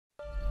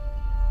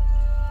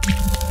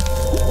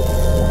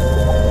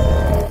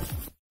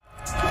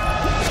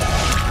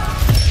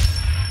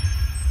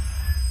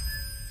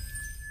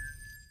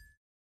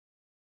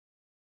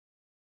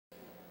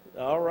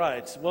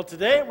right. Well,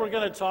 today we're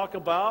going to talk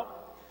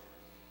about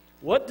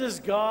what does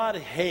God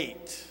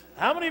hate?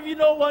 How many of you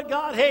know what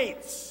God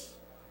hates?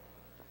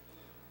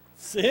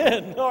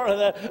 Sin. All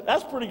right,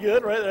 that's pretty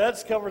good, right?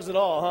 That covers it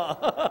all,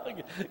 huh?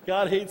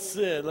 God hates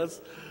sin.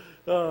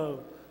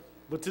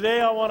 But today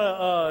I want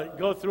to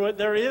go through it.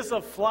 There is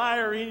a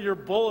flyer in your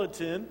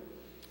bulletin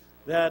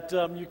that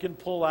you can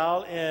pull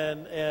out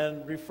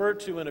and refer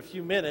to in a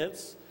few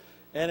minutes.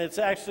 And it's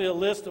actually a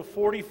list of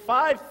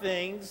 45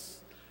 things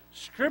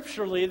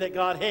scripturally that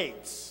God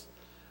hates.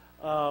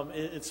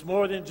 It's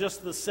more than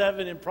just the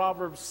 7 in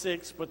Proverbs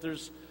 6, but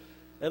there's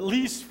at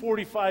least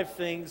 45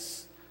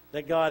 things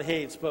that God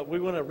hates. But we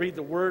want to read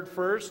the word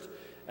first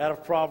out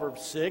of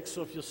Proverbs 6.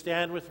 So if you'll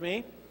stand with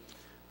me.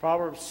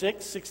 Proverbs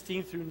 6,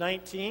 16 through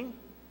 19.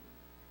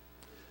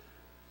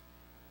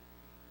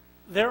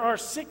 There are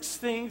 6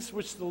 things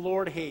which the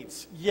Lord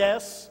hates.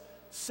 Yes,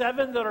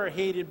 7 that are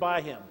hated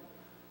by him.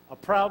 A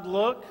proud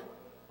look,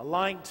 a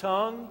lying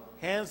tongue,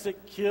 hands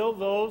that kill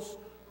those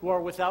who are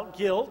without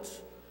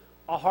guilt,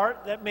 a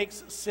heart that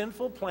makes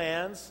sinful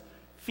plans,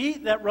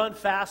 feet that run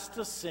fast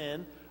to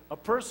sin, a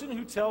person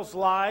who tells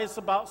lies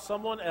about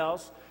someone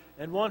else,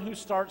 and one who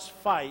starts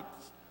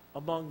fights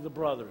among the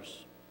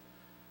brothers.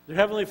 Dear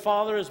Heavenly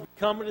Father, as we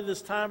come into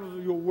this time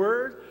of your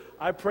word,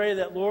 I pray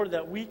that, Lord,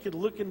 that we could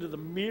look into the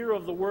mirror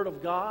of the word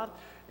of God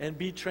and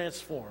be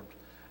transformed.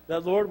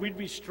 That, Lord, we'd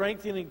be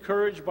strengthened and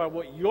encouraged by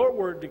what your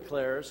word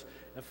declares.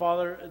 And,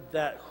 Father,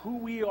 that who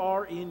we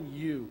are in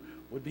you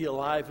would be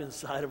alive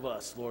inside of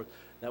us, Lord.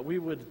 That we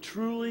would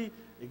truly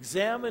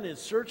examine and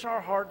search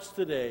our hearts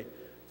today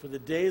for the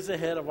days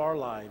ahead of our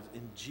lives.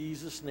 In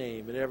Jesus'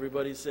 name. And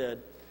everybody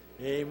said,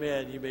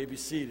 amen. You may be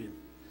seated.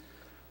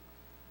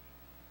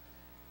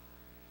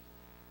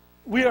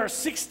 We are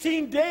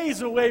 16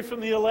 days away from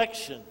the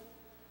election.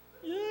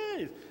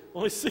 Yay!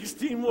 Only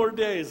 16 more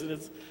days, and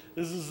this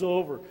is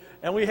over.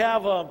 And we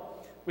have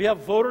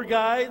voter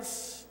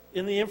guides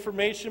in the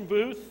information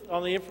booth,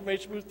 on the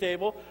information booth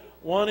table.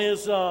 One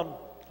is about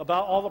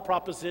all the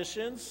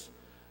propositions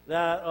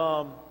that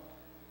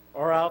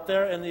are out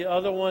there, and the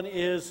other one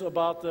is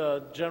about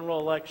the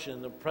general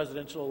election, the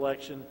presidential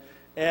election.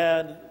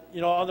 And, you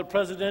know, on the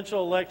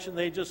presidential election,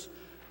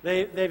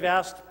 they've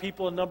asked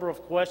people a number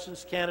of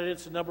questions,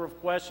 candidates a number of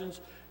questions,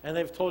 and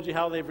they've told you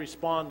how they've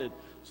responded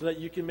so that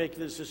you can make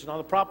the decision. On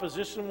the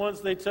proposition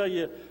ones, they tell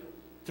you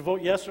to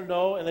vote yes or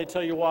no, and they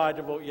tell you why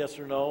to vote yes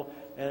or no,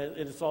 and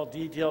it's all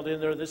detailed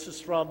in there. This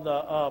is from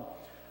the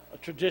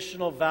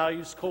Traditional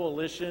Values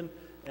Coalition,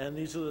 and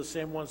these are the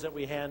same ones that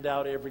we hand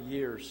out every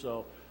year,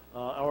 so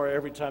or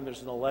every time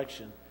there's an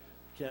election.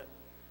 Can't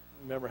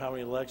remember how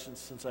many elections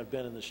since I've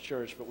been in this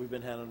church, but we've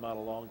been handing them out a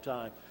long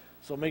time.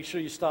 So make sure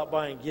you stop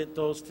by and get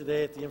those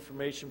today at the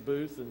information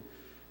booth.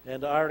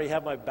 And I already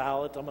have my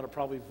ballot. I'm going to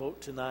probably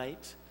vote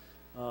tonight.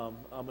 I'm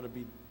going to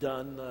be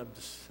done.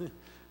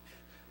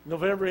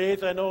 November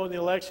 8th, I know when the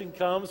election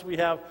comes, we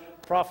have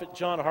Prophet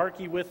John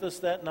Harkey with us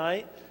that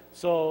night.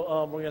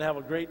 So we're going to have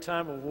a great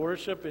time of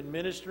worship and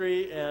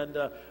ministry. And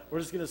we're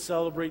just going to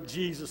celebrate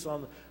Jesus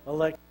on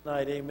election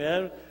night.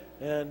 Amen.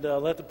 And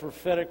let the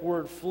prophetic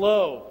word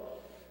flow.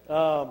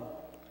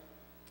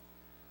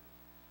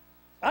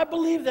 I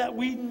believe that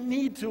we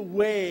need to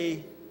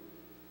weigh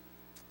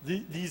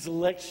these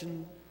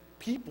election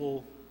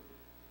people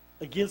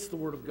against the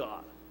Word of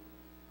God.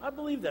 I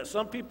believe that.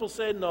 Some people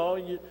say, no,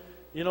 you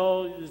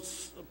know,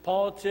 it's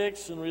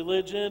politics and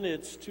religion,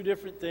 it's two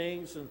different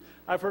things. And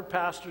I've heard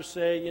pastors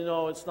say, you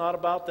know, it's not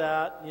about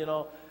that, you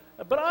know.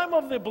 But I'm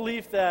of the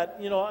belief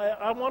that, you know,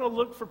 I want to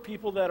look for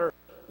people that are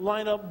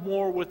line up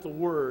more with the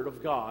Word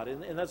of God.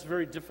 And that's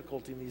very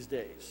difficult in these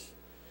days.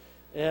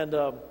 And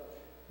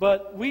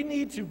but we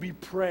need to be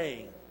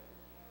praying,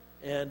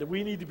 and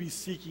we need to be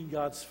seeking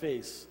God's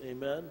face.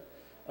 Amen.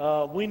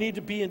 We need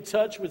to be in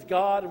touch with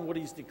God and what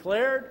He's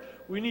declared.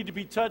 We need to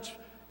be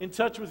in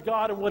touch with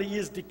God and what He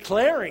is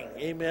declaring.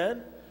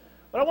 Amen.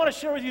 But I want to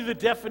share with you the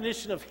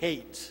definition of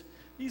hate.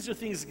 These are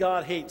things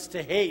God hates.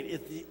 To hate,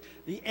 it's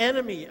the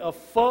enemy, a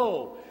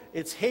foe.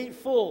 It's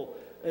hateful.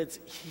 It's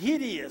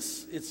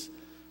hideous. It's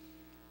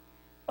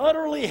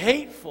utterly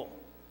hateful.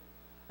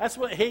 That's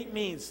what hate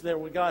means there,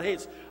 what God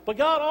hates. But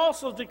God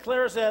also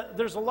declares that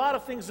there's a lot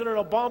of things that are an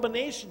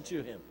abomination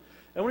to Him.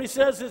 And when He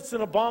says it's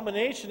an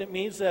abomination, it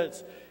means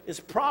that it's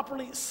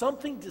properly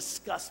something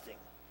disgusting.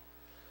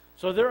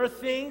 So there are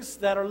things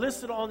that are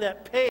listed on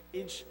that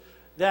page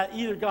that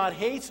either God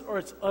hates or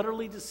it's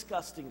utterly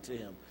disgusting to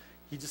Him.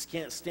 He just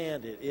can't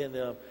stand it.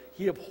 And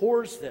He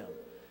abhors them,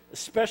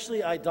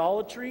 especially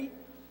idolatry.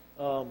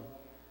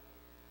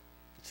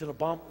 It's an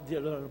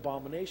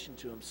abomination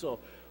to Him. So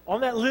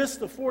on that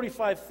list of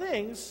 45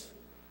 things,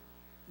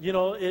 you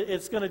know,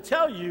 it's going to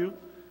tell you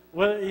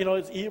whether, you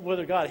know,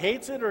 whether God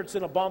hates it or it's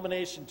an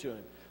abomination to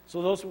Him.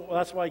 So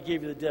that's why I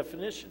gave you the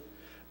definition.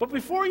 But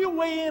before you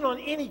weigh in on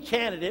any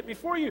candidate,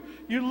 before you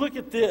look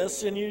at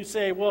this and you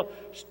say, well,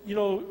 you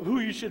know, who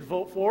you should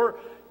vote for,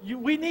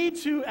 we need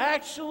to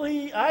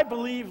actually, I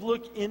believe,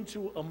 look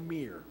into a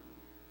mirror.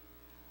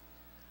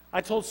 I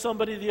told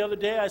somebody the other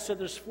day, I said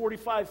there's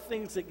 45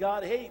 things that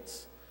God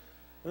hates.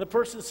 And the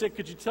person said,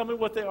 could you tell me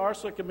what they are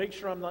so I can make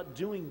sure I'm not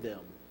doing them?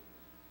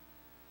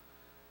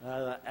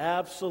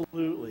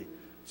 Absolutely.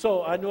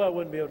 So I knew I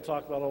wouldn't be able to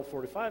talk about all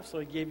 45, so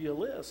I gave you a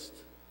list.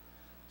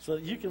 So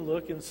that you can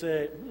look and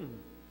say,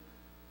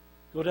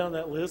 go down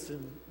that list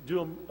and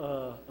do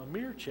a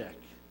mirror check.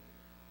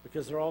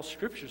 Because they're all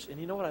scriptures.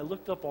 And you know what? I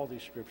looked up all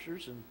these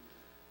scriptures,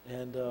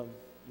 and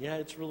yeah,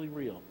 it's really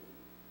real.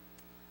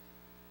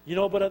 You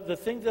know, but the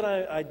thing that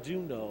I do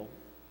know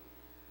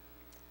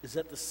is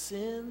that the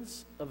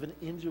sins of an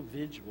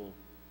individual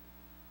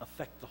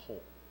affect the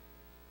whole.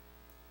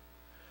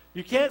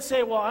 You can't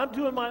say, well, I'm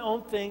doing my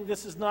own thing.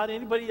 This is not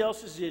anybody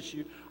else's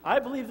issue. I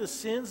believe the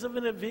sins of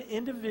an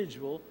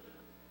individual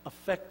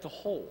affect the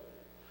whole.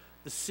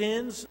 The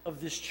sins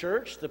of this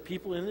church, the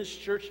people in this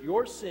church,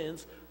 your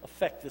sins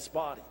affect this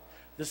body.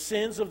 The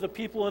sins of the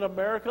people in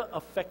America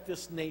affect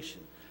this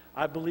nation.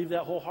 I believe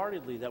that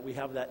wholeheartedly, that we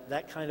have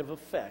that kind of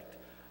effect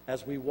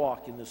as we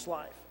walk in this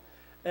life.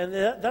 And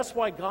that's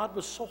why God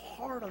was so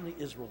hard on the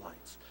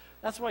Israelites.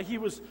 That's why he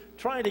was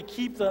trying to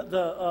keep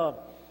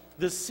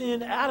the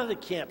sin out of the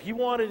camp. He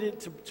wanted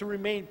it to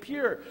remain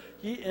pure.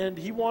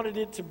 He wanted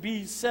it to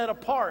be set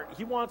apart.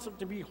 He wants it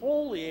to be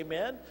holy,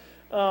 amen?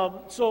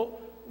 So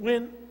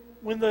when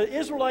the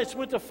Israelites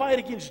went to fight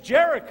against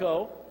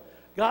Jericho,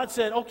 God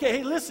said, okay,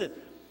 hey, listen,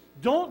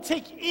 don't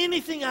take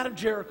anything out of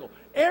Jericho.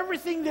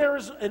 Everything there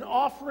is an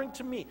offering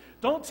to me.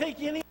 Don't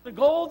take any of the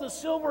gold, the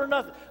silver, or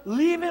nothing.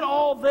 Leave it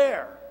all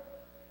there.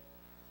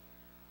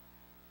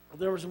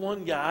 There was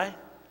one guy,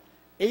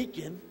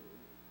 Achan,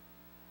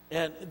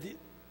 and the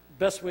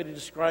best way to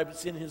describe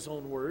it's in his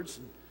own words.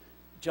 In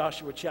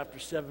Joshua chapter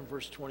 7,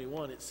 verse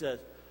 21, it says,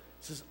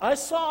 I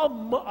saw,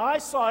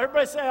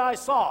 everybody say, I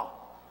saw.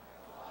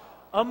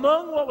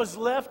 Among what was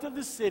left of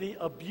the city,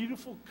 a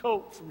beautiful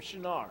coat from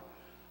Shinar.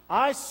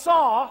 I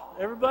saw,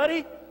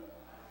 everybody,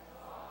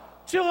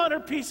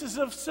 200 pieces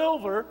of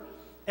silver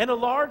and a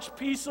large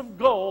piece of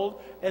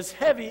gold as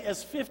heavy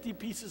as 50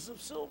 pieces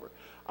of silver.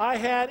 I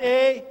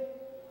had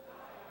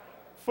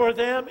for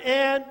them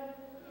and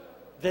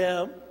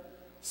them.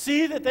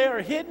 See that they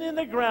are hidden in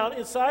the ground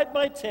inside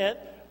my tent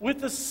with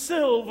the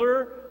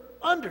silver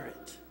under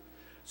it.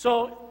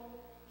 So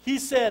he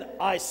said,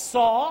 I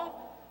saw,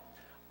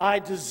 I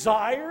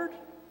desired,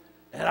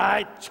 and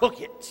I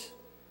took it.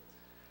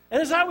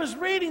 And as I was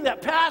reading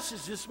that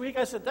passage this week,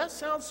 I said, that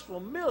sounds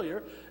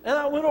familiar. And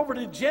I went over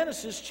to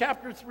Genesis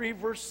chapter 3,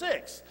 verse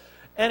 6.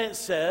 And it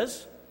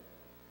says,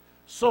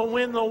 so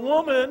when the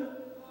woman,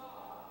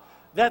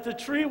 that the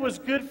tree was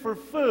good for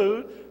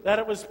food, that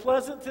it was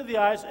pleasant to the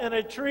eyes, and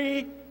a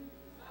tree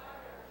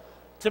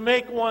to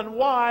make one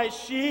wise,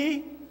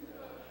 she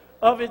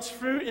of its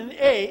fruit and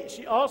ate.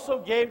 She also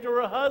gave to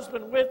her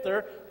husband with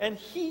her, and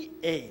he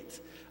ate.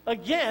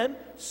 Again,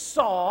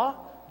 saw,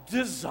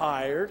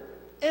 desired,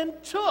 and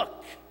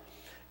took.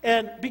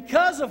 And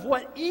because of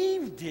what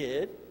Eve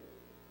did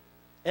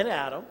and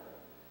Adam,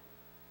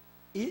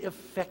 it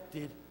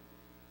affected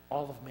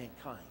all of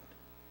mankind.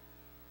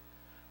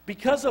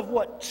 Because of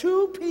what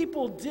two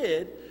people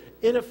did,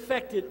 it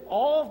affected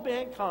all of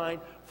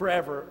mankind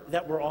forever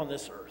that were on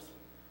this earth.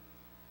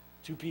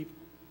 Two people.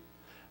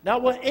 Now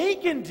what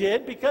Achan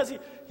did, because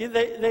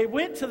they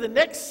went to the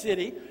next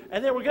city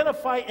and they were going to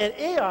fight at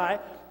Ai,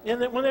 and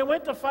when they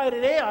went to fight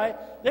at Ai,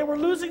 they were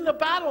losing the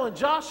battle, and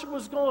Joshua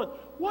was going,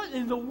 what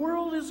in the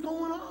world is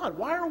going on?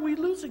 Why are we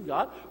losing,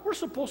 God? We're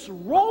supposed to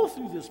roll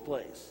through this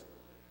place.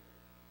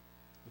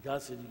 And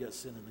God said, you got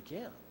sin in the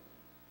camp.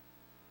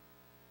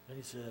 And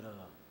he said,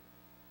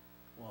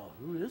 well,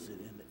 who is it?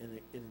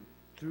 And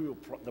through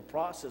the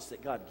process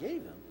that God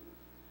gave him,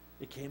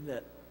 it came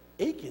that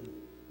Achan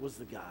was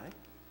the guy.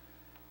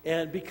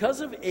 And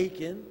because of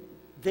Achan,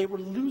 they were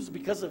losing.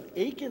 Because of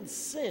Achan's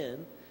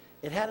sin,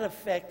 it had an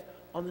effect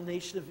on the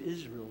nation of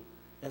Israel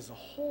as a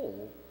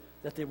whole,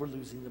 that they were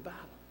losing the battle.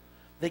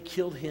 They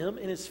killed him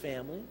and his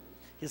family,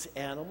 his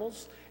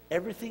animals,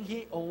 everything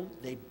he owned.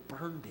 They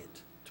burned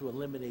it to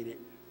eliminate it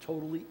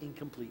totally and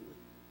completely.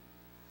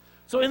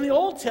 So in the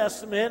Old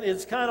Testament,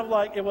 it's kind of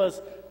like it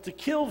was to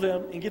kill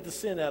them and get the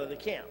sin out of the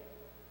camp.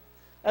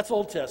 That's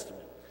Old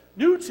Testament.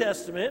 New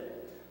Testament,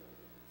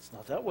 it's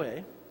not that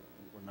way.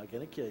 We're not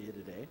going to kill you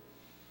today.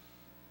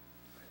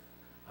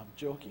 I'm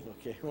joking,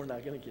 okay? We're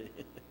not going to kill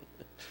you.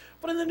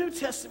 But in the New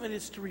Testament,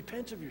 it's to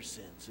repent of your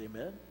sins,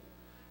 amen?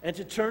 And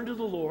to turn to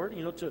the Lord,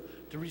 to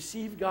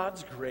receive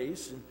God's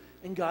grace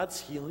and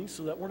God's healing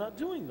so that we're not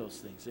doing those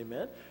things,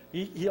 amen?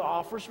 He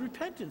offers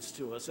repentance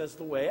to us as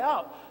the way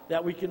out,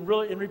 that we can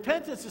really, and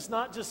repentance is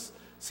not just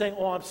saying,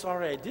 oh, I'm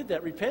sorry I did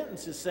that.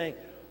 Repentance is saying,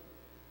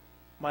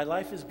 my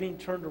life is being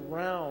turned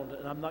around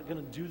and I'm not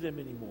going to do them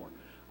anymore.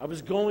 I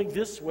was going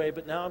this way,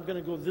 but now I'm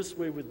going to go this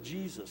way with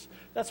Jesus.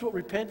 That's what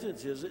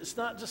repentance is. It's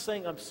not just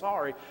saying I'm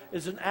sorry.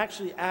 It's an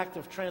actually act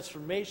of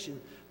transformation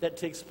that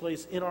takes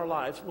place in our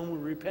lives when we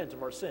repent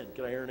of our sin.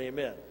 Can I hear an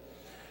amen?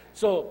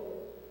 So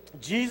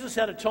Jesus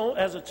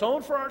has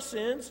atoned for our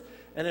sins,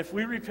 and if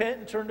we repent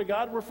and turn to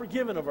God, we're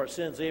forgiven of our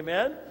sins.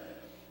 Amen?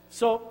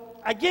 So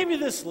I gave you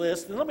this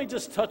list, and let me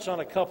just touch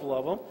on a couple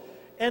of them.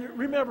 And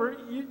remember,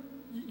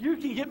 you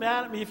can get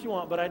mad at me if you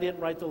want, but I didn't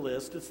write the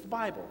list. It's the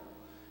Bible.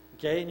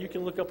 Okay, and you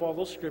can look up all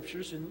those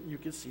scriptures and you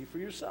can see for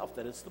yourself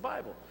that it's the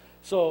Bible.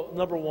 So,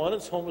 number one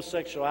is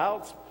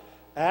homosexuality,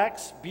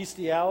 acts,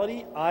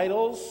 bestiality,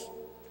 idols,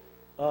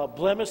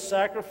 blemish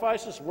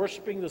sacrifices,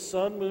 worshiping the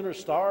sun, moon, or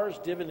stars,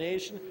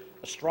 divination,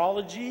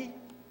 astrology,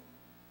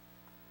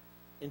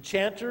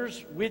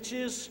 enchanters,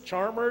 witches,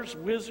 charmers,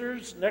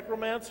 wizards,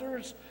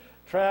 necromancers,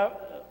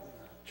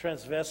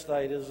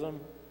 transvestitism,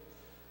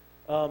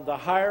 the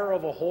hire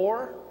of a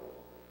whore,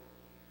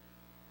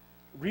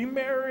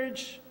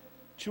 remarriage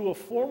to a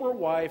former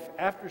wife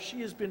after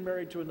she has been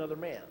married to another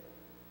man.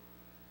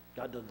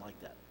 God doesn't like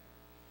that.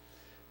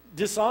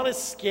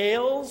 Dishonest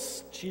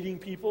scales, cheating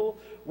people,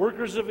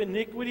 workers of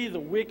iniquity, the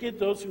wicked,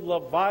 those who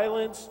love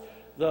violence,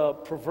 the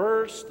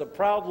perverse, the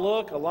proud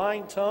look, a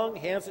lying tongue,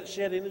 hands that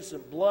shed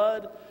innocent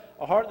blood,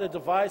 a heart that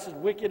devises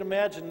wicked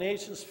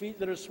imaginations, feet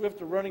that are swift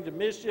to running to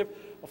mischief,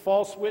 a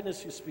false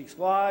witness who speaks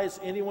lies,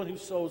 anyone who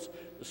sows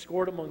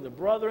discord among the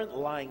brethren,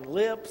 lying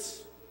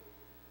lips.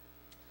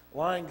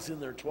 Lying's in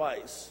there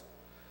twice.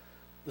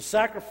 The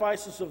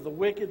sacrifices of the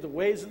wicked, the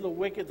ways of the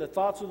wicked, the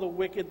thoughts of the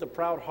wicked, the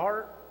proud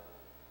heart,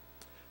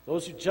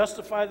 those who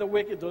justify the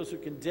wicked, those who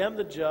condemn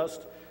the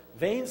just,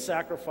 vain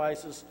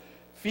sacrifices,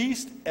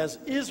 feast as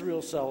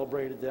Israel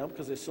celebrated them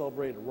because they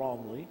celebrated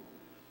wrongly,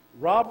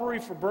 robbery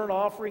for burnt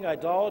offering,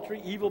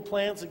 idolatry, evil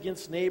plans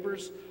against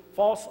neighbors,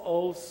 false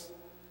oaths,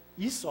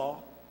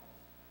 Esau,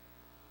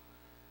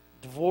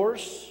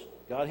 divorce,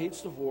 God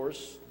hates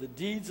divorce, the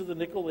deeds of the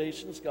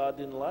Nicolaitans, God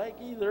didn't like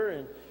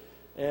either,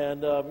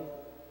 and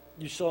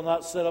you shall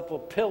not set up a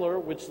pillar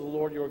which the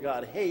Lord your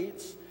God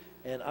hates,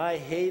 and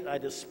I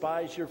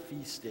despise your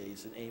feast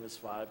days in Amos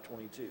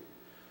 5:22.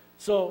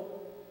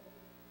 So,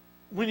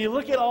 when you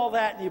look at all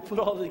that and you put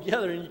all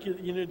together, and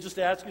you can just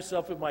ask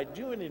yourself, am I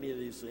doing any of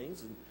these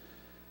things? And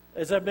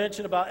as I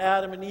mentioned about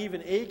Adam and Eve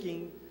and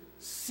aching,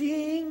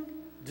 seeing,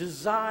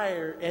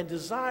 desire, and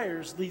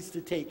desires leads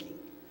to taking,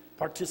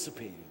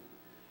 participating.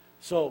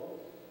 So,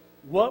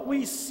 what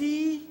we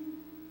see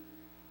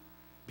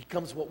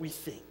becomes what we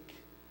think.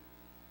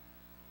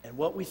 And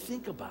what we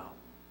think about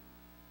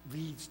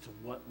leads to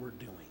what we're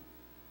doing.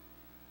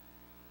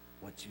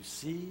 What you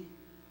see,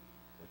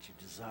 what you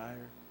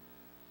desire,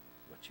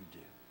 what you do,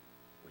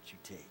 what you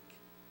take.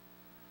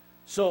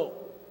 So,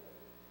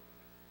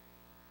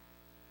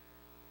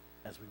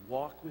 as we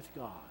walk with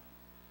God,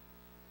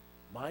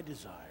 my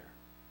desire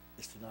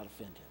is to not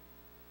offend Him.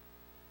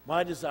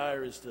 My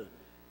desire is to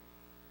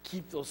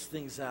keep those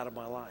things out of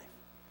my life.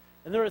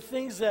 And there are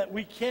things that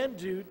we can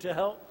do to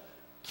help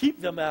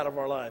keep them out of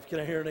our life. Can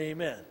I hear an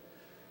amen?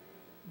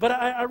 But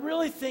I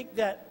really think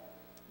that,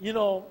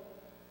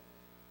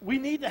 we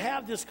need to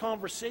have this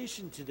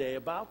conversation today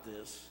about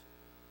this.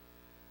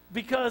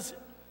 Because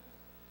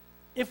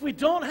if we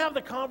don't have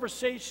the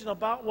conversation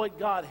about what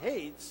God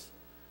hates,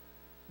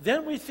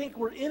 then we think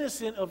we're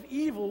innocent of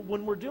evil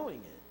when we're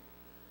doing it.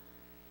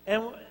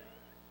 And,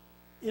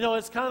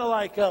 it's kind of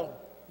like,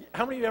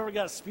 how many of you ever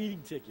got a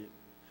speeding ticket?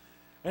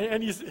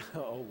 And you say,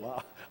 oh,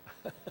 wow.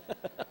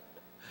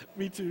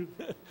 Me too.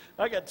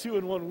 I got 2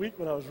 in 1 week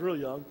when I was real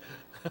young.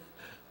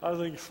 I was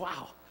thinking,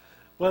 wow.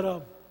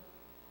 But,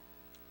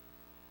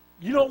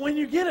 when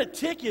you get a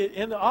ticket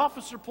and the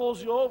officer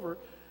pulls you over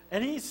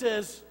and he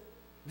says,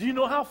 do you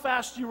know how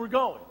fast you were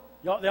going?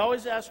 They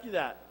always ask you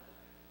that.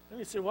 And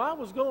you say, well, I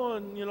was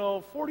going,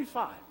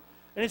 45.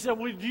 And he said,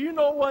 well, do you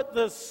know what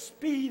the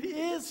speed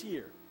is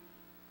here?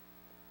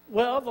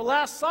 Well, the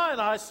last sign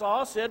I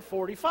saw said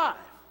 45.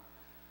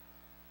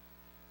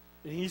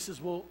 And he says,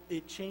 well,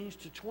 it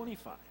changed to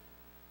 25.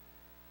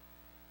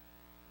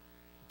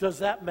 Does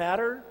that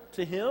matter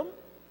to him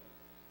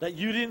that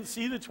you didn't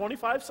see the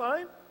 25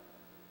 sign?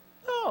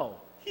 No.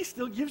 He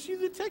still gives you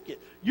the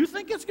ticket. You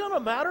think it's going to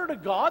matter to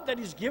God that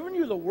He's given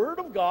you the Word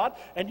of God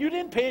and you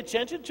didn't pay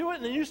attention to it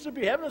and then you stood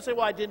behind Him and say,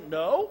 well, I didn't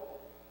know?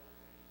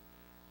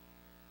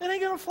 It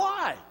ain't going to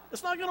fly.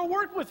 It's not going to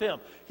work with Him.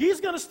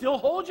 He's going to still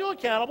hold you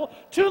accountable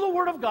to the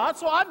Word of God,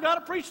 so I've got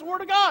to preach the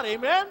Word of God.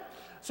 Amen?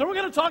 So we're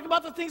going to talk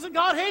about the things that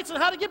God hates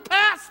and how to get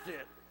past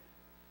it.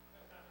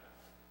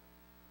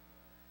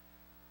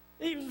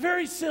 A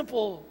very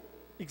simple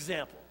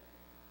example.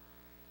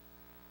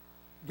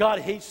 God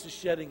hates the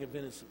shedding of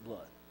innocent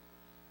blood.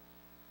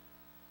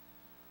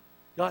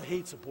 God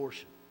hates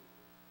abortion.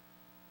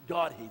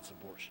 God hates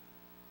abortion.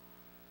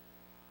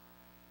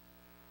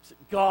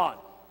 God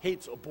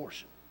hates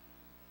abortion.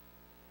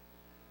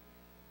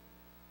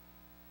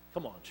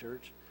 Come on,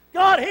 church.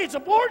 God hates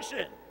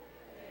abortion.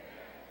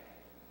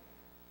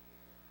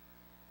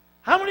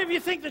 How many of you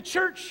think the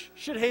church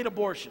should hate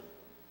abortion?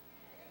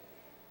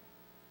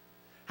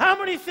 How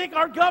many think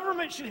our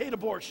government should hate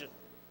abortion?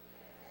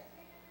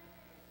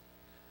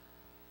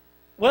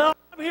 Well,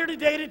 I'm here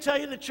today to tell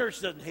you the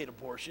church doesn't hate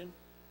abortion.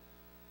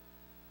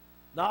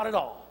 Not at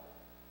all.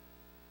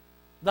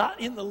 Not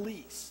in the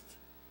least.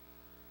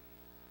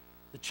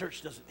 The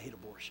church doesn't hate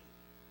abortion.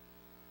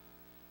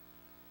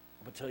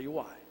 I'm going to tell you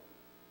why.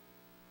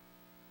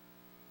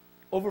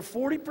 Over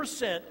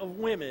 40% of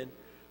women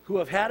who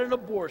have had an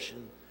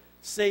abortion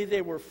say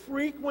they were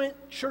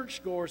frequent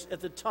churchgoers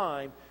at the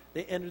time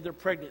they entered their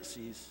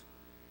pregnancies.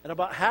 And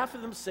about half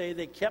of them say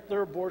they kept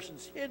their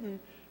abortions hidden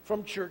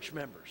from church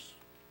members.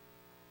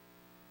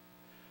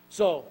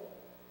 So,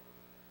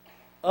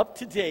 up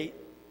to date,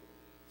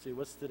 see,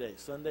 what's today?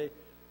 Sunday?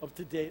 Up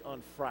to date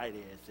on Friday,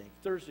 I think.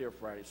 Thursday or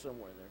Friday,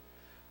 somewhere in there.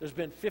 There's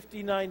been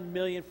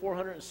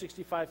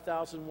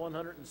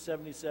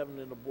 59,465,177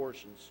 in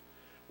abortions.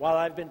 While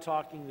I've been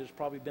talking, there's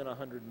probably been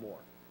 100 more.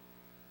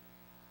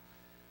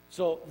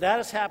 So that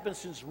has happened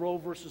since Roe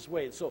versus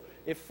Wade. So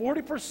if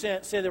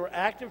 40% say they were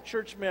active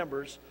church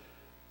members,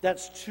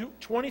 that's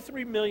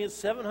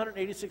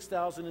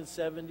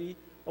 23,786,070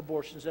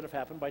 abortions that have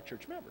happened by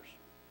church members.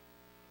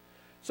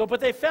 So,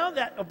 but they found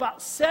that about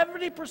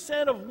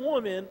 70% of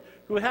women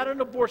who had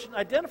an abortion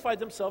identified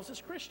themselves as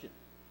Christian.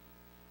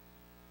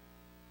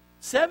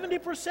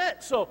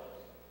 70%. So,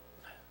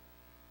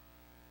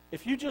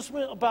 if you just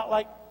went about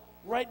like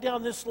right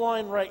down this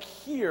line right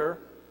here,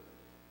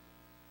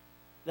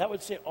 that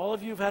would say all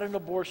of you have had an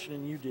abortion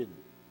and you didn't.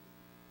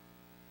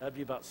 That would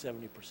be about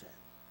 70%.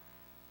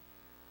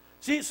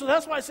 See, so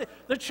that's why I say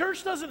the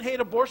church doesn't hate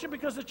abortion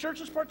because the church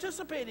is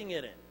participating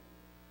in it.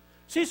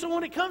 See, so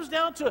when it comes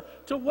down to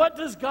what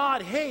does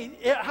God hate,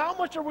 how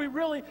much are we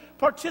really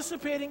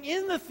participating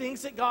in the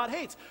things that God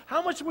hates?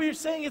 How much are we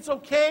saying it's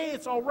okay,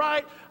 it's all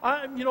right,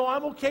 I'm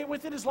okay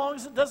with it as long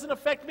as it doesn't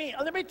affect me?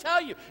 Let me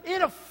tell you,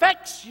 it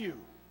affects you.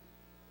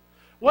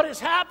 What is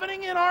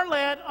happening in our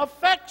land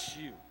affects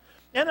you.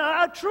 And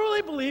I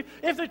truly believe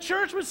if the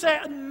church would say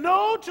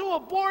no to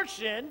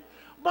abortion,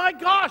 my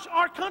gosh,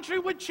 our country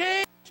would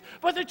change.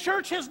 But the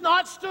church has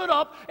not stood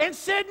up and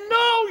said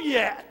no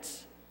yet.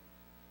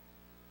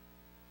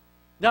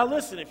 Now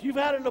listen, if you've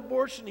had an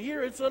abortion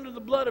here, it's under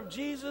the blood of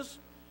Jesus.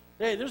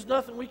 Hey, there's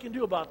nothing we can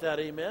do about that,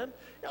 amen?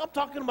 I'm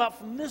talking about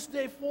from this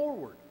day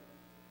forward.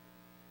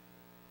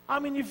 I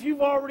mean, if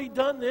you've already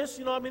done this,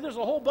 there's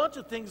a whole bunch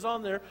of things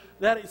on there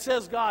that it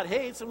says God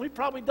hates, and we've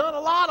probably done a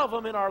lot of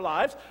them in our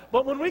lives.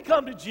 But when we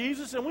come to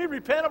Jesus and we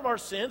repent of our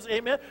sins,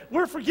 amen,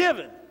 we're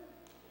forgiven.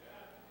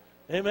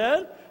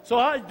 Amen? So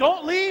I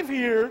don't leave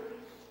here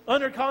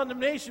under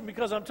condemnation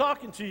because I'm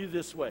talking to you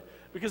this way.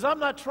 Because I'm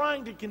not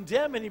trying to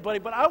condemn anybody,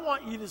 but I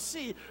want you to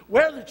see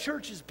where the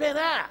church has been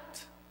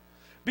at.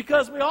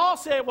 Because we all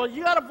say, well,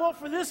 you got to vote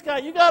for this guy,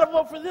 you got to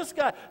vote for this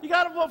guy, you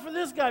got to vote for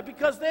this guy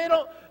because they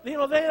don't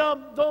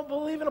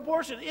believe in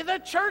abortion. The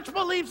church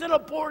believes in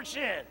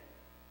abortion.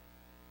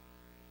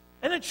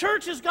 And the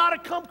church has got to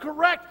come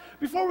correct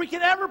before we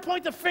can ever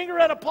point the finger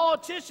at a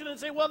politician and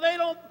say, well, they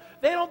don't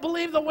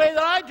believe the way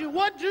that I do.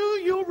 What do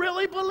you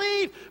really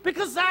believe?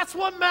 Because that's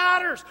what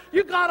matters.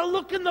 You got to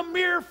look in the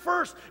mirror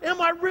first. Am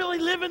I really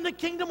living the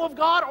kingdom of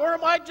God, or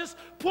am I just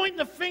pointing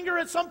the finger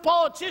at some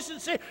politician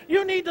and saying,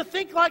 you need to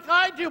think like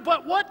I do,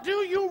 but what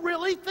do you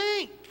really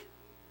think?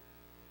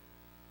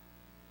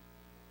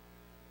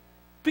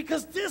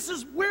 Because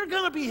we're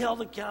going to be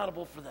held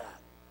accountable for that.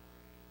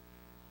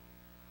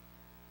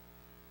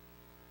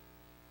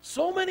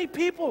 So many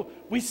people,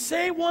 we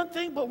say one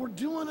thing, but we're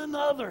doing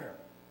another.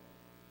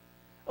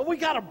 And we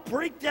got to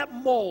break that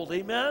mold,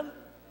 amen?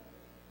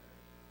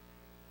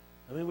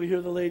 We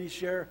hear the lady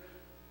share,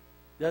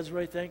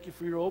 Desiree, thank you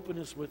for your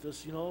openness with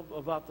us,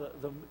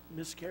 about the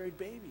miscarried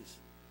babies.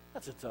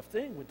 That's a tough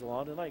thing. With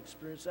Delon and I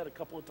experienced that a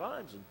couple of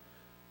times, and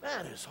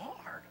man, it's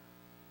hard.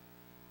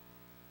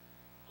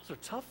 Those are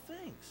tough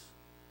things.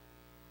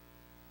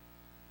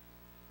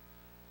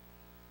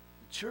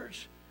 The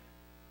church,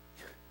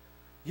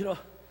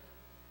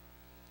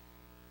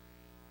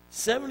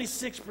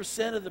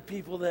 76% of the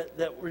people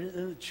that were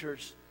in the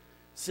church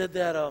said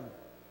that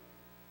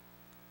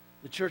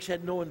the church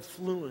had no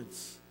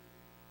influence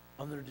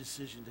on their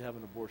decision to have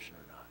an abortion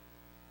or not.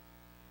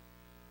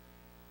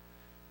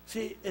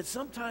 See, at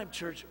some time,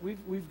 church,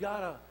 we've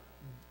got to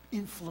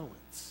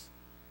influence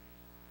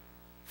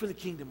for the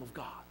kingdom of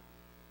God.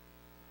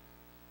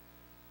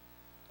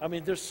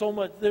 There's so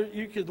much.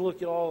 You could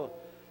look at all.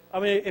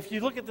 If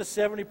you look at the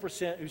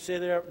 70% who say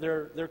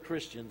they're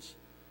Christians,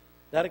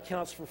 that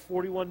accounts for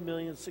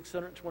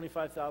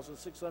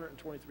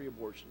 41,625,623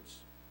 abortions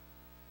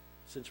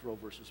since Roe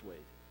versus Wade.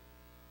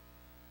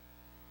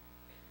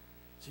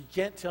 So you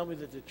can't tell me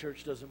that the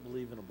church doesn't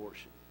believe in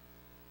abortion,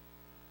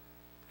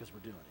 because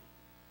we're doing it.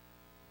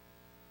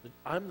 But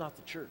I'm not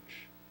the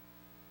church.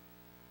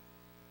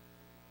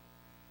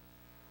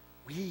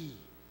 We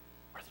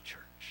are the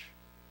church.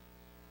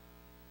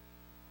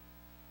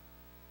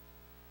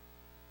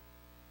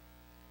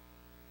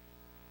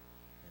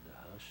 And a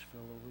hush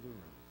fell over the room.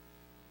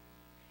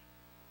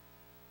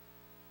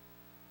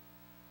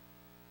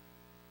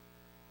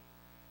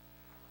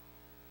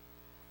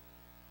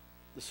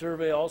 The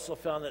survey also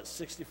found that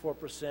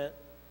 64%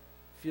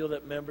 feel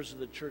that members of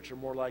the church are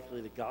more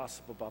likely to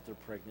gossip about their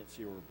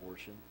pregnancy or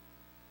abortion.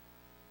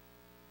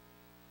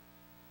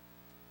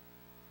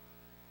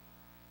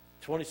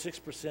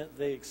 26%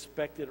 they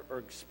expected or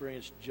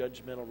experienced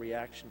judgmental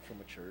reaction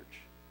from a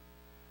church.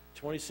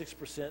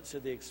 26%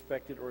 said they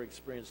expected or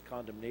experienced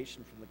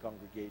condemnation from the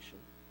congregation.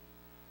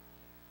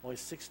 Only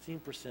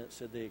 16%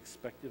 said they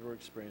expected or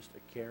experienced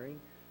a caring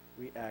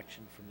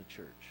reaction from the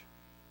church,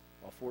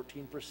 while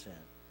 14%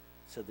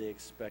 said they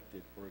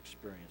expected or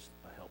experienced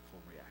a helpful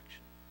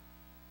reaction.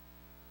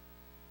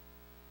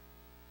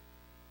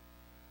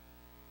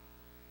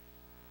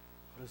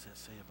 What does that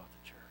say about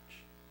the church?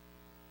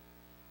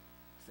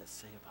 What does that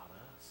say about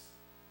us?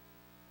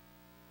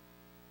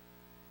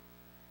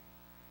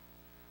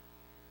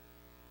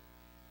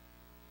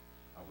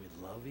 Are we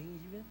loving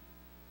even?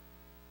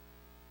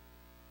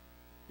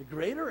 The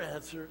greater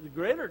answer, the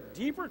greater,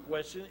 deeper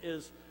question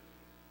is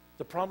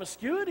the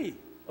promiscuity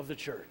of the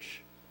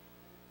church.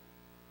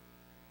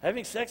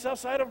 Having sex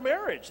outside of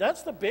marriage.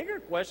 That's the bigger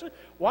question.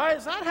 Why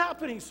is that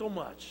happening so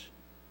much?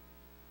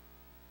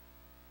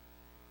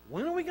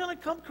 When are we going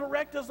to come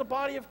correct as the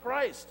body of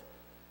Christ?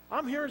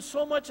 I'm hearing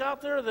so much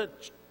out there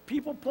that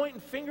people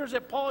pointing fingers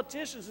at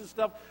politicians and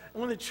stuff,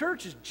 and when the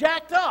church is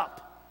jacked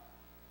up.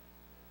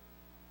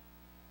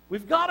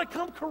 We've got to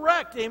come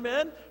correct,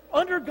 amen,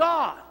 under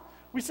God.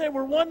 We say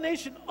we're one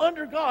nation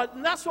under God,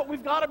 and that's what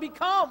we've got to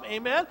become,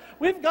 amen.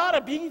 We've got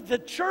to be the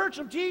church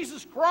of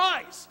Jesus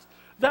Christ,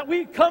 that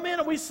we come in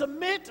and we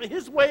submit to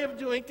His way of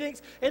doing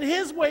things and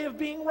His way of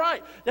being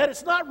right. That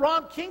it's not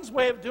Ron King's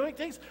way of doing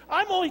things.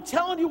 I'm only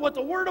telling you what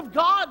the Word of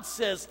God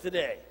says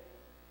today.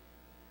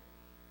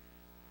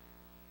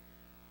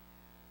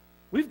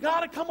 We've got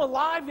to come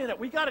alive in it.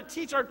 We've got to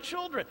teach our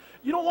children.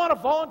 You don't want to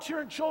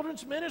volunteer in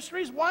children's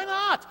ministries? Why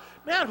not?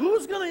 Man,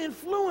 who's going to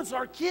influence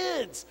our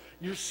kids?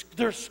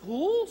 Their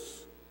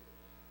schools?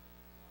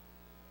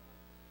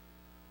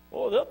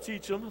 Oh, they'll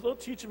teach them. They'll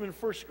teach them in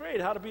first grade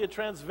how to be a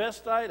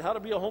transvestite, how to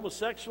be a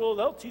homosexual.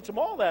 They'll teach them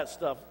all that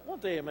stuff.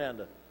 Won't they,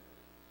 Amanda?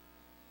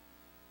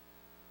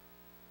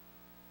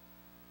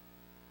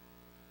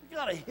 We've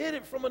got to hit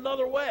it from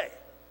another way.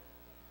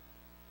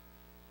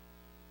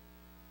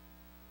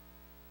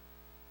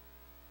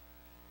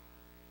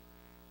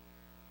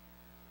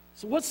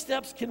 So what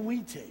steps can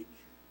we take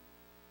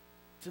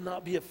to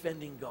not be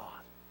offending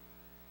God?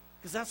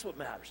 Because that's what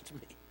matters to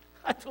me.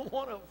 I don't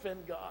want to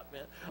offend God,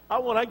 man.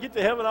 When I get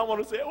to heaven, I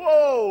want to say,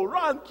 whoa,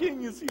 Ron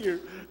King is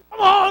here. Come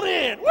on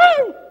in.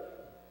 Woo!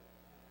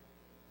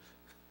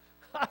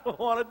 I don't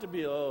want it to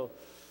be, who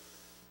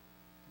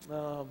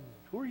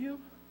are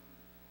you?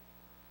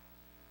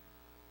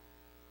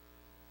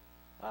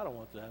 I don't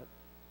want that.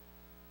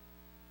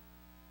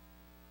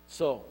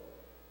 So,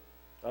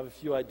 I have a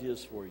few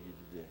ideas for you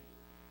today.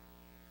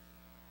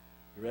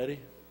 You ready?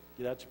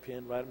 Get out your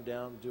pen, write them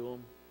down, do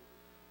them,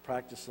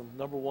 practice them.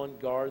 Number one,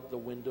 guard the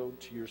window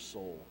to your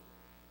soul,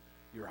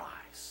 your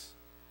eyes.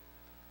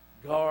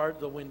 Guard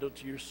the window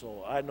to your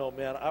soul. I know,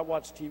 man, I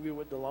watch TV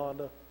with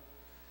Delonda,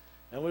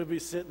 and we'd be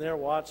sitting there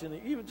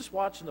watching, even just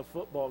watching the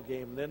football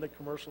game, and then the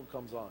commercial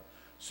comes on.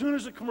 As soon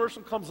as the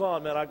commercial comes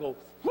on, man, I go,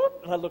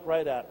 whoop, and I look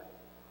right at her.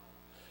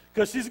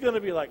 Because she's going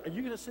to be like, are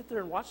you going to sit there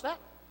and watch that?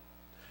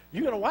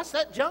 You going to watch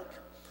that junk?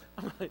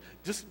 I'm like,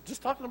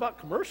 just talking about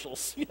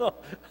commercials, you know.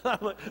 I'm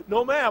like,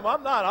 no, ma'am,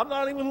 I'm not. I'm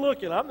not even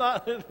looking. I'm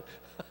not.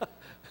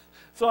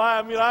 So,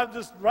 I mean, I'm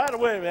just, right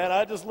away, man,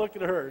 I just look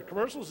at her.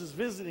 Commercials is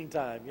visiting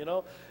time, you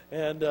know.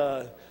 And,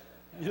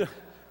 you know,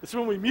 it's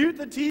when we mute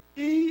the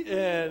TV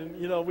and,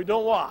 you know, we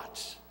don't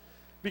watch.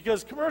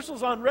 Because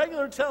commercials on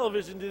regular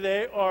television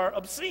today are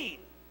obscene.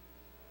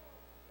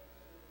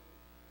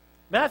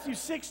 Matthew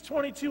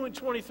 6:22 and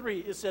 23,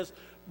 it says,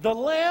 the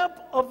lamp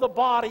of the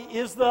body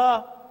is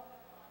the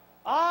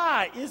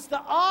eye. Is the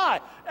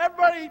eye.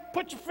 Everybody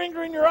put your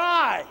finger in your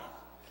eye.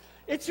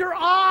 It's your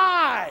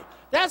eye.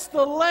 That's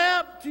the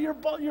lamp to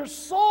your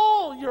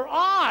soul, your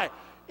eye.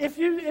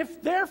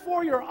 If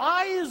therefore your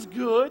eye is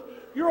good,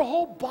 your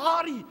whole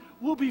body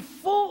will be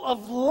full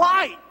of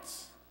light.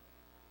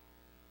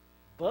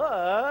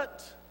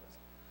 But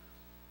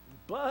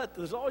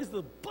there's always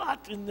the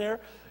but in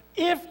there.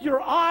 If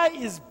your eye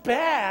is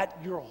bad,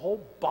 your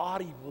whole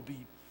body will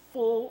be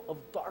full of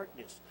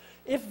darkness.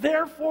 If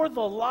therefore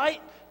the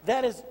light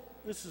that is,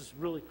 this is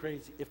really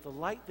crazy, if the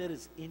light that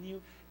is in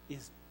you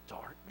is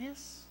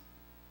darkness,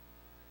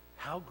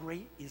 how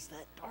great is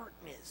that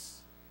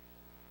darkness?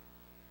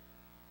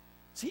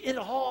 See, it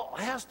all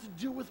has to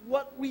do with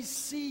what we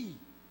see,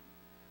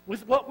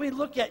 with what we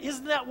look at.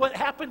 Isn't that what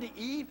happened to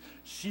Eve?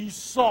 She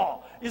saw.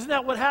 Isn't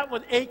that what happened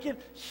with Achan?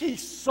 He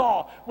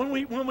saw. When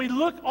we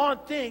look on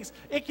things,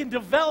 it can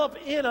develop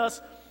in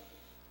us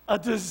a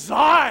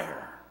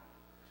desire.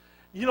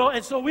 You know,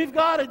 and so we've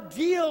got to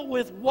deal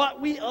with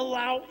what we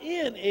allow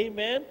in,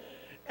 amen?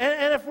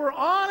 And if we're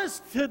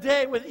honest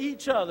today with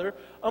each other,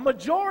 a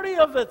majority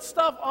of the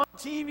stuff on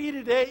TV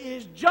today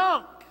is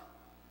junk.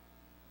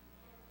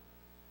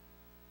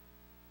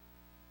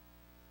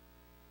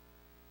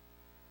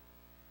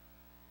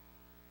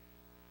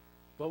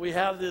 But we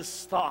have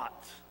this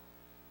thought,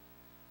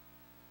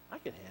 I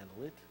can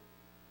handle it.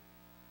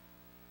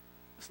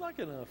 It's not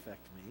going to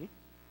affect me.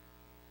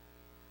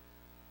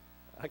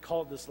 I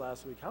called this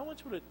last week. How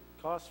much would it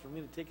cost for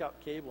me to take out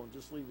cable and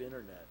just leave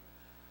internet?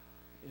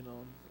 You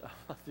know,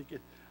 I'm thinking,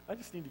 I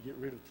just need to get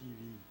rid of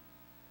TV.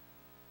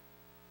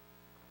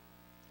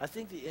 I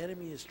think the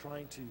enemy is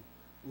trying to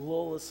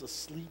lull us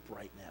asleep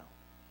right now.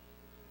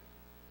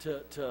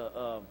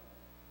 To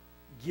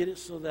get it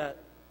so that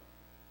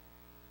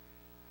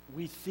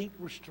we think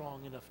we're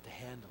strong enough to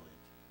handle it.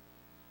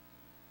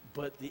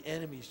 But the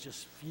enemy's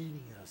just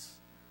feeding us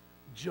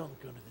junk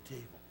under the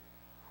table.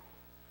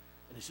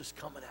 And it's just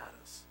coming at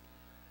us.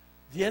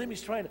 The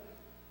enemy's trying to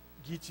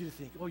get you to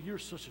think, oh, you're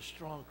such a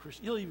strong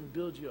Christian. He'll even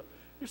build you up.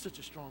 You're such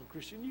a strong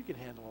Christian. You can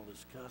handle all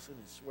this cussing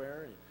and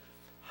swearing.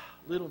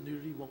 And little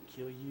nudity won't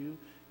kill you.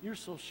 You're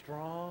so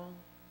strong.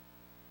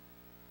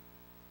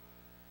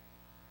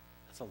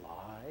 That's a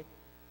lie.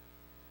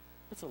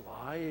 That's a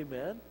lie,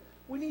 amen?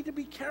 We need to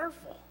be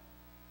careful.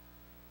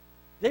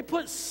 They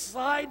put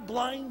side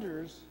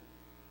blinders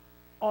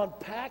on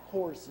pack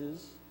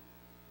horses.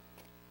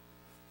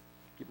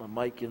 Get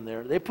my mic in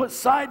there. They put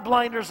side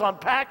blinders on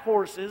pack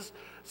horses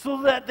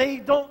so that they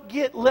don't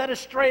get led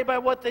astray by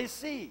what they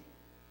see.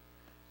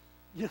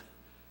 You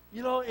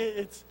know,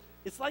 it's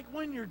like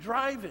when you're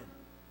driving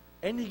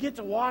and you get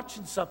to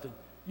watching something.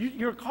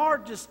 Your car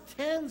just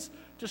tends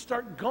to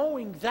start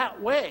going that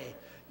way.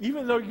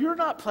 Even though you're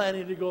not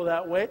planning to go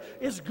that way,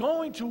 it's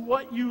going to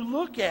what you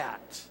look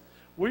at.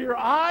 Where your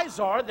eyes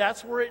are,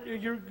 that's where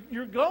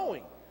you're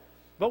going.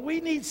 But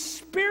we need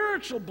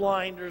spiritual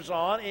blinders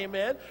on,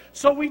 amen,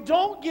 so we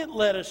don't get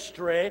led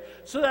astray,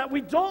 so that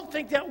we don't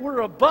think that we're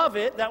above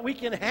it, that we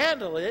can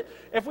handle it.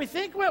 If we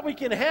think that we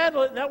can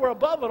handle it and that we're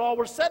above it all,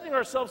 we're setting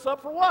ourselves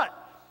up for what?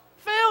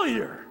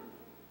 Failure.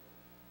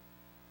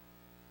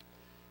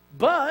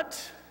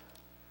 But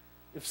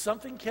if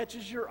something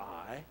catches your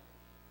eye,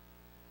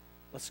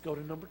 let's go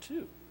to number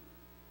 2.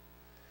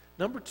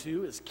 Number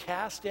 2 is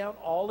cast down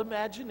all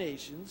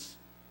imaginations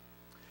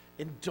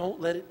and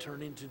don't let it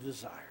turn into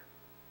desire.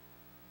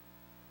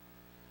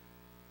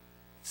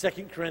 2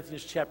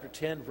 Corinthians chapter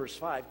 10, verse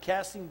 5,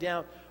 casting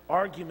down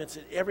arguments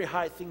and every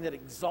high thing that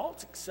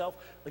exalts itself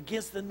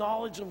against the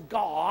knowledge of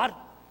God,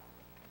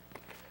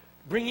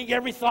 bringing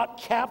every thought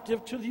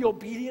captive to the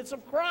obedience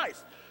of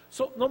Christ.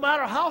 So no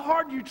matter how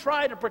hard you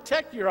try to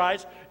protect your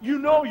eyes, you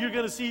know you're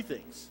going to see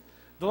things.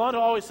 Delonda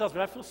always tells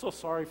me, I feel so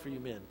sorry for you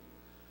men.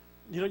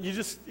 You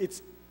know,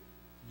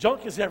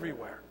 junk is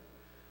everywhere.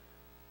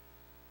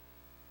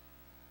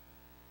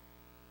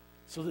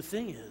 So the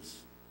thing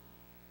is,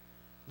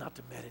 not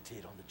to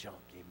meditate on the junk,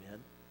 amen?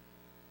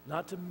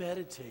 Not to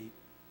meditate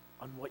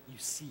on what you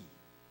see.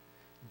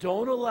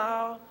 Don't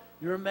allow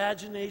your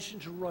imagination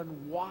to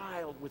run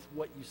wild with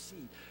what you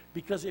see.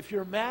 Because if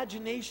your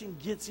imagination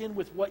gets in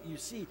with what you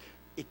see,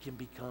 it can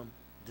become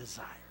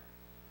desire.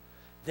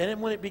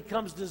 Then when it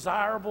becomes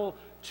desirable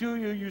to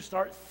you, you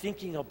start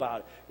thinking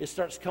about it. It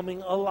starts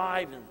coming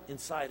alive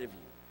inside of you.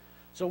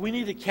 So we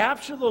need to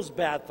capture those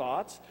bad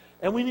thoughts,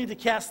 and we need to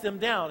cast them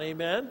down,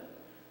 amen?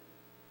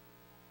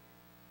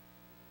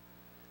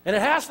 And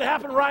it has to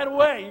happen right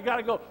away. You got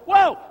to go,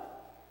 whoa!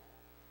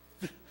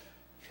 You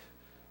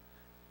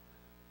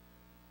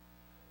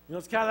know,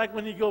 it's kind of like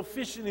when you go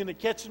fishing in a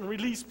catch and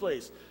release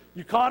place.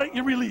 You caught it,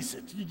 you release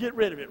it. You get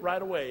rid of it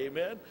right away,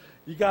 amen?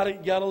 You got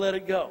to let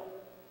it go.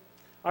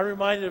 I'm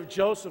reminded of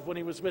Joseph when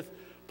he was with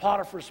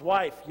Potiphar's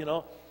wife, you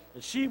know,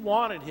 and she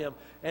wanted him.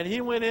 And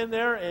he went in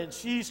there, and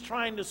she's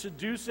trying to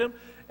seduce him.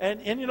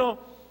 And you know,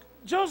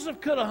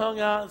 Joseph could have hung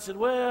out and said,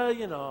 well,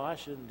 you know, I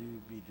shouldn't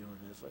be doing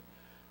this.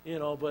 You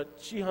know, but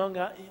she hung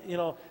out, you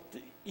know,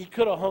 he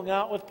could have hung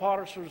out with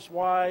Potiphar's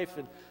wife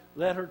and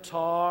let her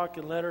talk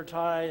and let her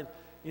tie, and,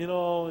 you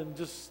know, and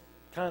just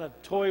kind of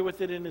toy with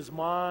it in his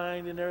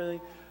mind and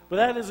everything. But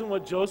that isn't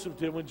what Joseph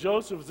did. When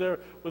Joseph was there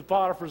with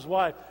Potiphar's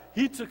wife,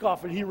 he took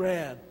off and he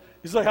ran.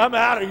 He's like, I'm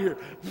out of here.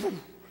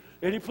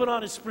 And he put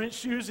on his sprint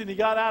shoes and he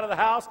got out of the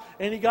house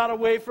and he got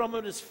away from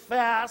it as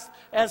fast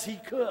as he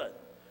could.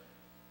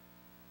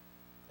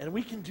 And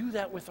we can do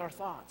that with our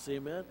thoughts,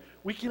 amen?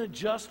 We can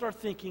adjust our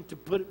thinking to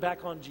put it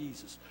back on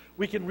Jesus.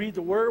 We can read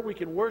the Word, we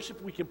can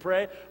worship, we can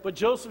pray. But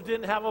Joseph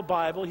didn't have a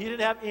Bible. He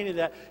didn't have any of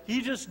that.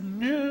 He just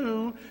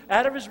knew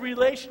out of his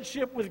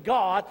relationship with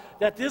God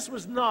that this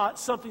was not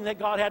something that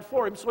God had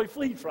for him, so he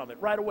fled from it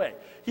right away.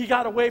 He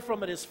got away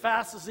from it as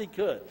fast as he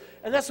could.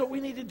 And that's what we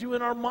need to do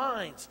in our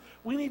minds.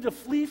 We need to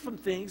flee from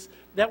things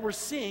that we're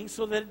seeing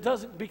so that it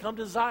doesn't become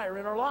desire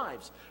in our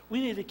lives.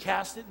 We need to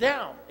cast it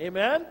down,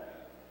 amen?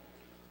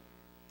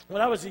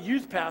 When I was a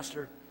youth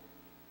pastor,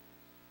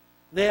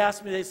 they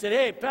asked me, they said,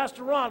 hey,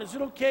 Pastor Ron, is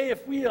it okay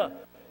if we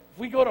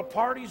go to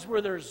parties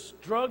where there's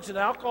drugs and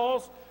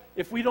alcohols,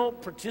 if we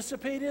don't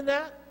participate in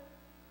that?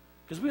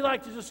 Because we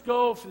like to just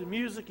go for the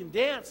music and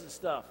dance and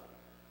stuff.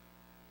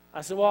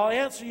 I said, well, I'll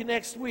answer you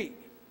next week.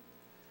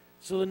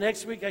 So the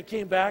next week I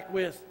came back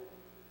with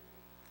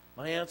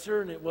my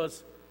answer, and it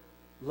was,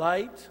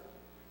 light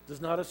does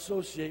not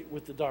associate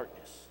with the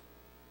darkness.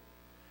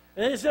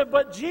 And they said,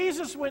 but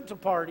Jesus went to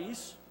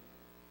parties.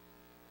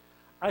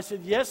 I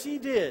said, yes, he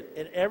did.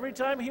 And every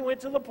time he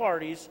went to the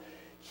parties,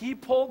 he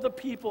pulled the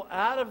people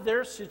out of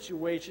their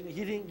situation.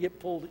 He didn't get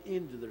pulled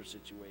into their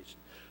situation.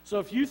 So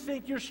if you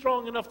think you're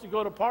strong enough to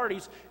go to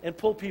parties and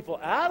pull people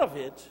out of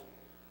it,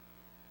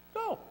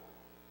 go.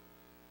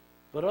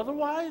 But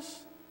otherwise,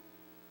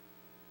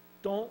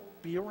 don't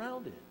be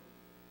around it.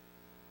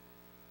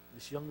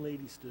 This young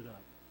lady stood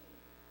up.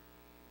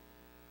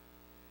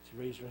 She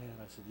raised her hand.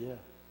 I said, yeah.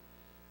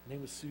 Her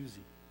name was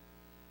Susie.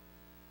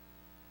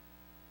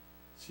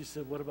 She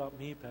said, what about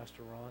me,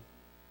 Pastor Ron?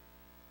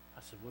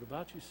 I said, what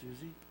about you,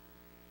 Susie?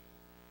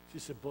 She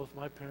said, both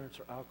my parents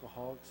are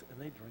alcoholics and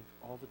they drink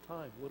all the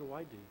time. What do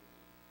I do?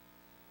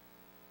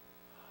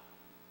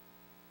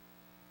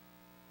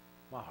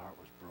 My heart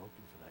was broken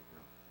for that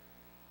girl.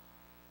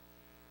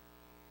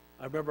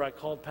 I remember I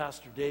called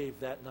Pastor Dave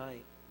that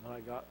night when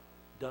I got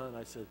done.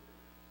 I said,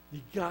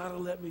 you got to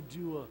let me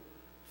do a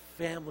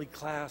family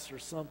class or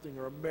something,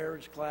 or a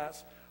marriage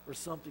class or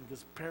something,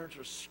 because parents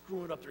are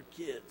screwing up their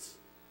kids.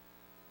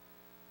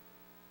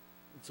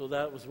 And so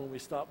that was when we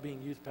stopped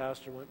being youth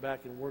pastor, went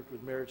back and worked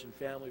with marriage and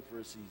family for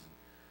a season.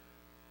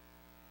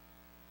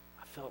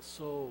 I felt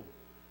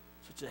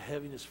such a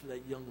heaviness for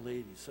that young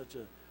lady, such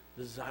a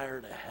desire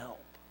to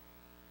help.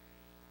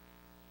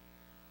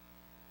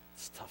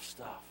 It's tough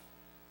stuff.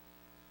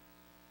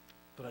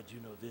 But I do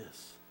know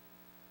this.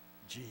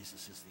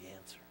 Jesus is the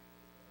answer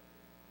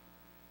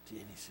to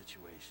any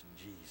situation.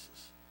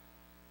 Jesus.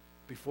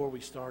 Before we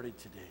started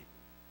today,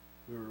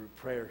 we were in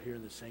prayer here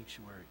in the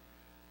sanctuary,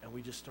 and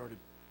we just started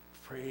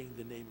praying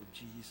the name of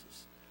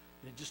Jesus.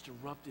 And it just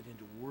erupted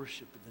into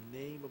worship in the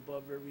name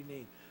above every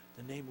name,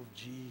 the name of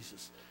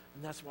Jesus.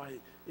 And that's why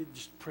it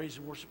just praise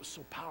and worship was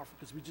so powerful,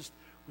 because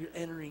we're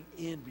entering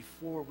in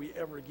before we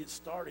ever get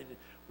started.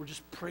 We're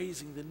just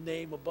praising the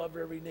name above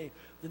every name,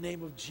 the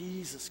name of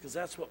Jesus, because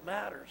that's what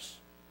matters.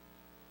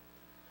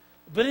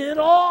 But in it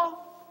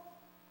all,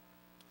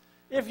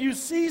 if you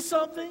see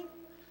something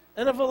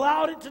and have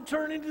allowed it to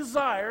turn into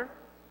desire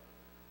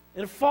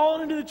and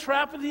fallen into the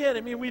trap of the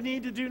enemy, we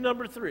need to do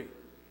number 3.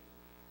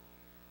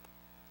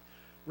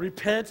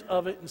 Repent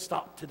of it and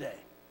stop today.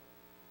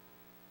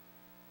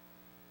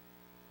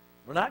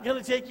 We're not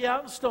going to take you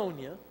out and stone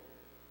you,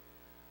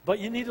 but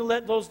you need to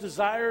let those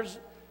desires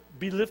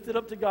be lifted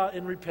up to God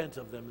and repent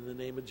of them in the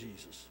name of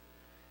Jesus.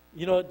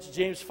 You know,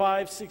 James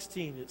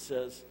 5:16, it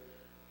says,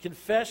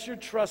 confess your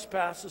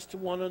trespasses to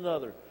one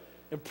another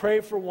and pray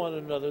for one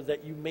another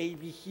that you may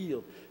be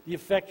healed. The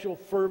effectual,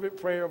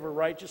 fervent prayer of a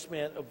righteous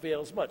man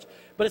avails much.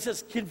 But it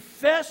says,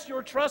 confess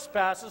your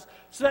trespasses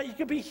so that you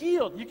can be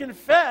healed. You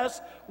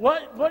confess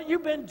what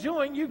you've been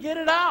doing, you get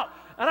it out.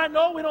 And I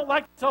know we don't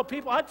like to tell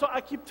people. I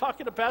keep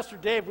talking to Pastor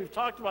Dave. We've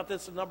talked about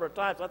this a number of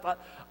times. I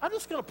thought, I'm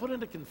just going to put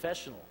into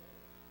confessional.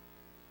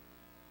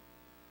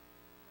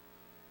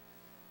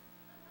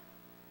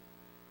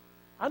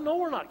 I know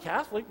we're not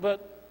Catholic,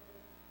 but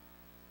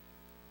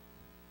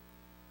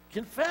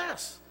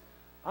confess.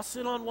 I'll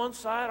sit on one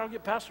side. I'll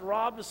get Pastor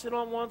Rob to sit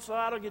on one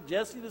side. I'll get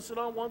Jesse to sit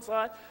on one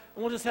side.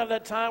 And we'll just have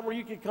that time where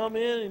you could come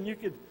in and you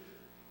could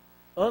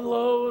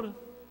unload.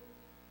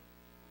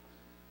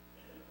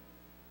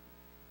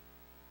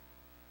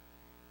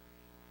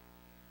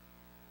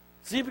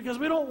 See, because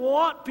we don't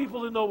want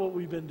people to know what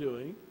we've been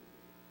doing.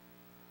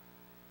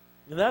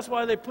 And that's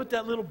why they put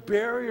that little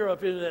barrier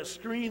up into that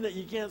screen that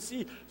you can't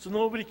see, so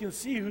nobody can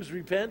see who's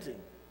repenting.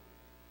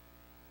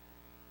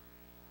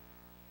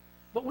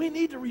 But we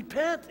need to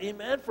repent,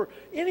 amen, for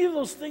any of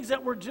those things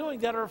that we're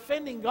doing that are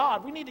offending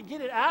God. We need to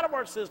get it out of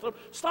our system.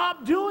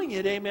 Stop doing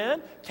it,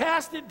 amen.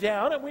 Cast it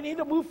down, and we need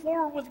to move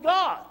forward with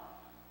God.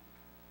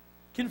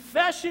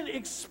 Confession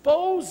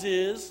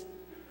exposes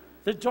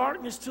the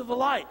darkness to the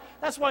light.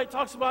 That's why it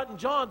talks about in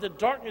John that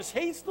darkness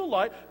hates the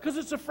light because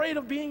it's afraid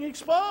of being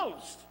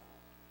exposed.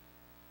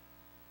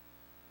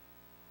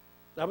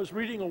 I was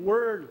reading a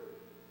word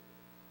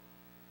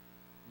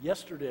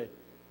yesterday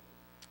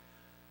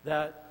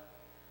that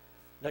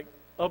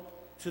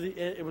up to the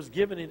end, it was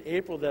given in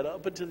April, that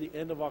up until the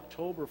end of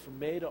October, from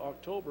May to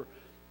October,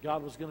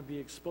 God was going to be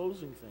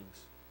exposing things.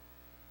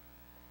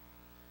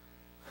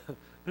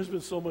 There's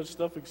been so much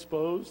stuff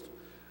exposed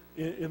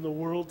in the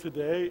world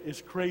today.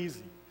 It's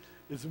crazy.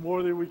 It's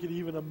more than we could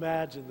even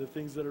imagine, the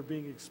things that are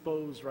being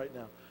exposed right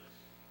now.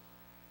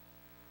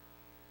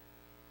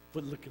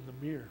 But look in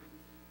the mirror.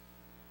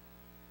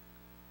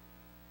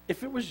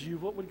 If it was you,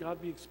 what would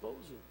God be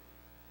exposing?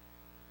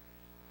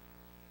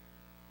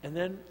 And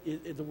then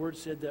the word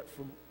said that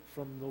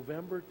from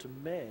November to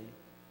May,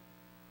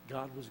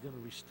 God was going to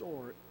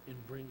restore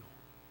and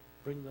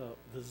bring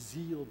the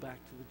zeal back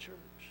to the church.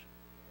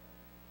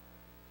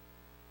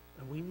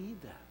 And we need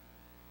that.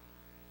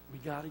 We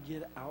got to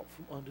get out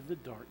from under the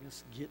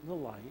darkness, get in the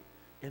light,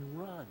 and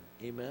run.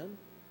 Amen?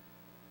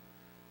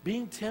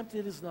 Being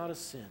tempted is not a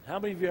sin. How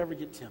many of you ever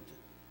get tempted?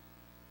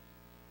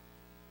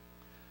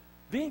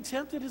 Being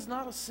tempted is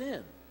not a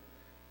sin.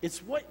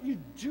 It's what you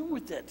do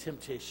with that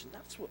temptation.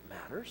 That's what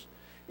matters.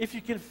 If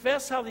you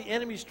confess how the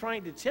enemy's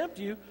trying to tempt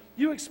you,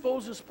 you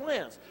expose his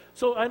plans.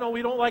 So I know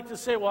we don't like to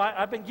say, well,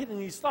 I've been getting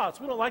these thoughts.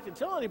 We don't like to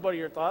tell anybody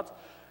your thoughts,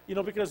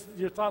 because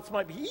your thoughts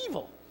might be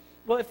evil.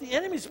 Well, if the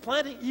enemy's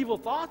planting evil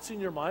thoughts in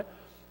your mind,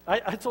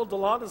 I told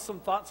Delana some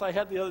thoughts I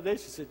had the other day.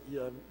 She said,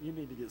 yeah, you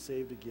need to get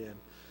saved again.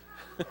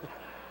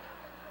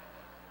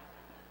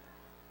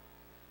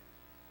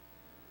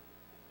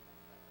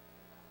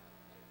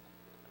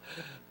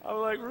 I'm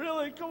like,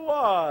 really? Come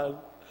on.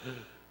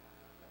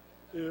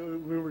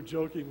 We were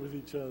joking with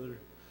each other,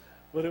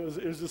 but it was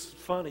just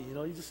funny,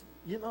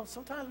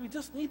 sometimes we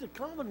just need to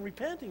come and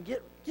repent and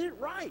get it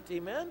right,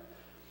 amen.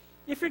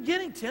 If you're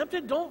getting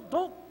tempted,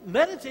 don't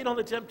meditate on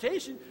the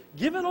temptation.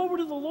 Give it over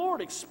to the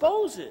Lord.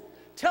 Expose it.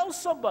 Tell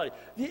somebody.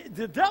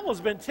 The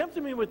devil's been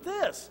tempting me with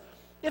this.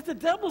 If the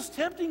devil's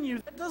tempting you,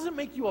 that doesn't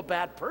make you a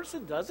bad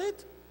person, does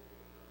it?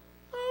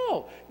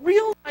 No.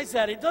 Realize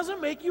that. It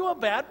doesn't make you a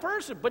bad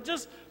person, but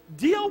just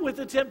deal with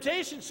the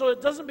temptation so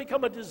it doesn't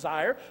become a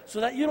desire so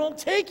that you don't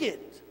take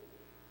it.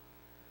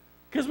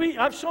 Because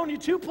I've shown you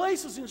 2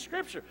 places in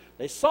Scripture.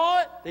 They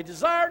saw it, they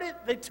desired it,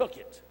 they took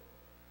it.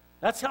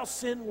 That's how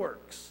sin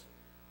works.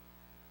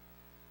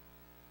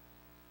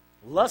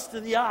 Lust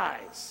of the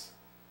eyes.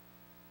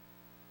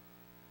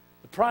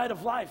 The pride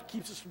of life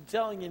keeps us from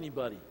telling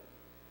anybody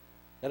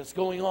that it's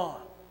going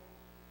on.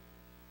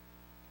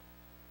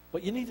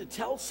 But you need to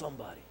tell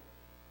somebody.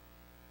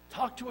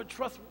 Talk to a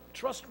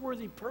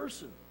trustworthy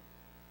person.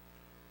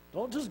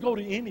 Don't just go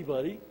to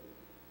anybody,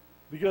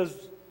 because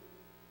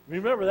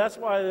remember, that's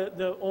why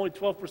the only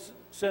 12%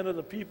 of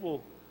the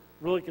people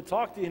really can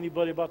talk to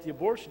anybody about the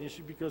abortion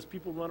issue, because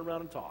people run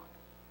around and talk.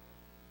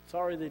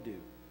 Sorry, they do.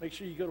 Make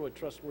sure you go to a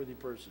trustworthy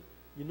person.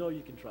 You know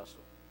you can trust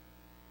them.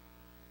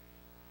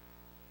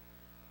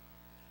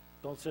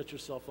 Don't set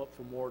yourself up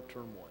for more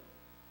turmoil.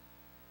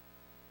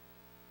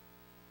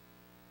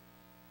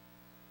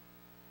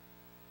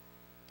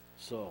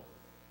 So,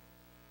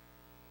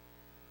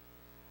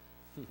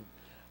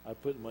 I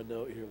put in my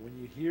note here, when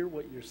you hear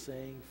what you're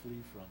saying,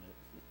 flee from it.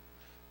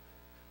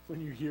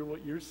 When you hear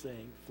what you're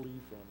saying, flee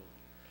from it.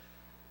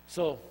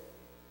 So,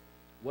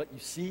 what you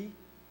see,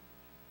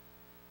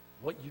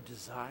 what you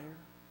desire,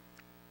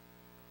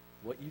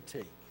 what you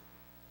take,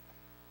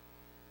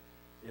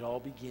 it all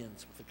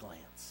begins with a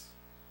glance.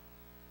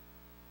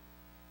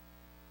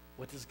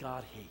 What does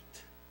God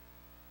hate?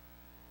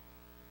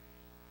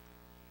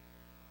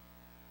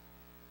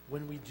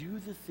 When we do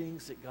the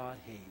things that God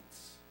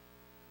hates,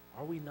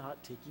 are we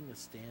not taking a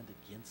stand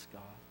against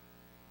God?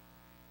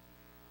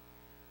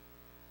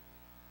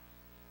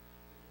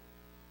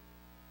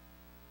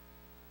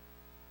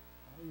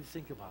 I want you to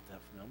think about that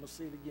for me. I'm going to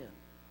say it again.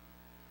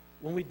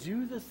 When we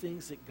do the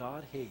things that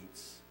God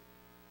hates,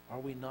 are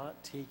we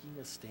not taking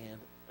a stand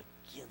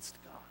against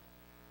God?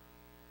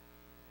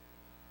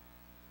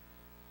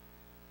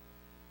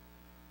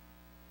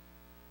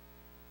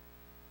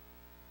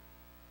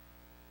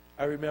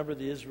 I remember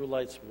the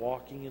Israelites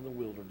walking in the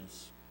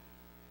wilderness.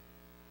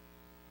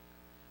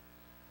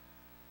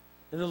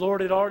 And the Lord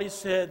had already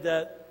said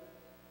that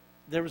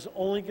there was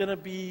only going to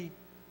be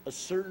a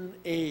certain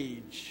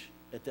age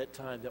at that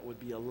time that would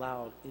be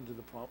allowed into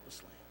the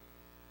promised land.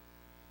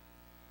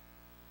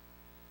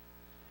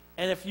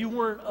 And if you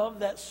weren't of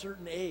that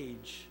certain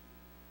age,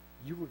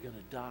 you were going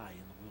to die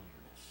in the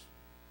wilderness.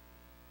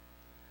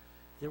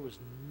 There was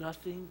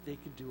nothing they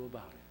could do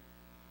about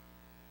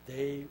it.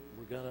 They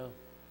were going to,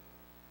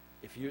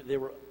 they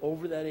were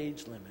over that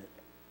age limit,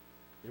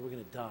 they were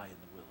going to die in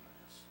the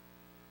wilderness.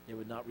 They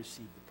would not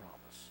receive the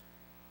promise.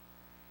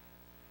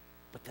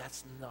 But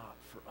that's not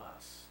for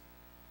us.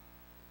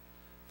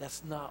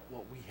 That's not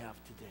what we have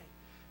today.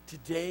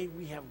 Today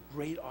we have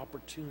great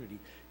opportunity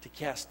to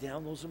cast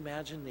down those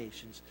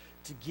imaginations,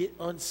 to get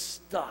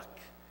unstuck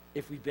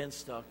if we've been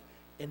stuck,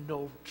 and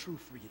know true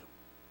freedom.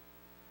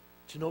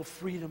 To know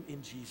freedom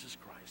in Jesus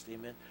Christ.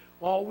 Amen.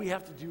 All we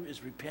have to do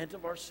is repent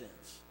of our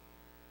sins,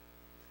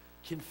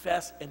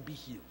 confess, and be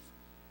healed.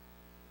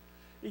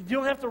 You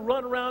don't have to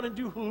run around and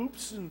do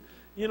hoops and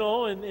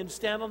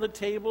stand on the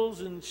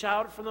tables and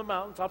shout from the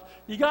mountaintops.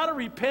 You got to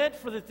repent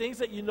for the things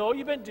that you know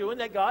you've been doing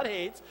that God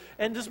hates,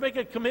 and just make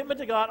a commitment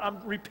to God. I'm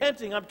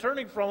repenting. I'm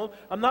turning from them.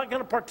 I'm not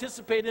going to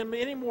participate in them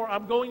anymore.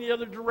 I'm going the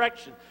other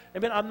direction.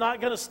 Amen. I'm not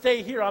going to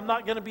stay here. I'm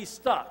not going to be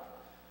stuck.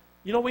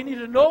 We need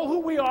to know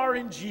who we are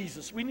in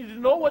Jesus. We need to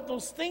know what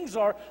those things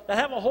are that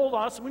have a hold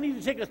on us. We need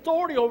to take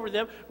authority over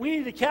them. We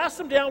need to cast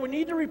them down. We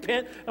need to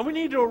repent, and we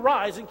need to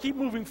arise and keep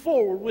moving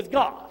forward with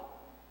God.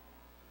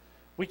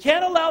 We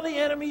can't allow the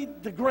enemy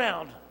the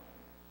ground,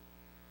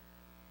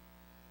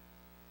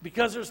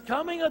 because there's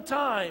coming a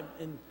time,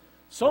 and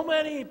so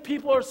many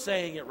people are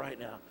saying it right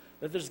now,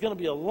 that there's going to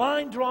be a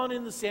line drawn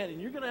in the sand,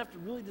 and you're going to have to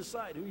really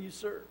decide who you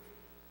serve.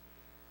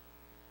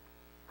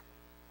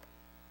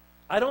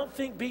 I don't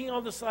think being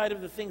on the side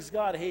of the things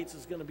God hates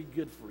is going to be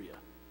good for you.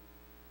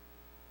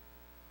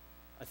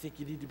 I think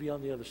you need to be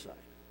on the other side.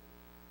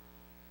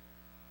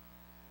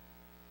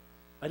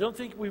 I don't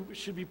think we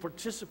should be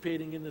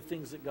participating in the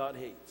things that God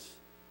hates.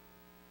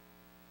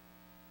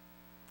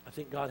 I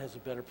think God has a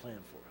better plan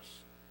for us.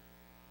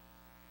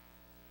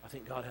 I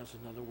think God has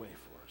another way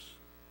for us.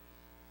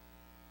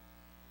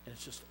 And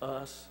it's just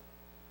us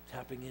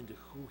tapping into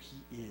who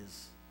He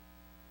is,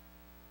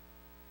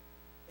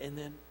 and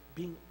then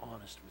being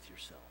honest with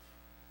yourself.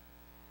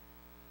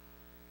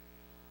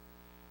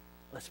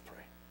 Let's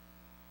pray.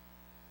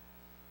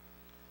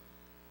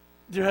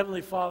 Dear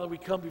Heavenly Father, we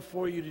come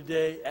before you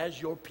today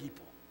as your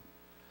people.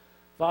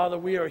 Father,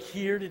 we are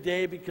here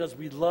today because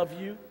we love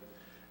you.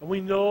 And we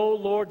know,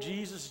 Lord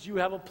Jesus, you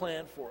have a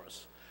plan for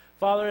us.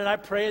 Father, and I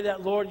pray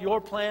that, Lord,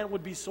 your plan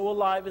would be so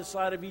alive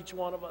inside of each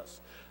one of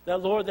us. That,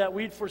 Lord, that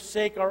we'd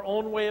forsake our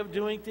own way of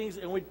doing things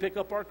and we'd pick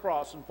up our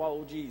cross and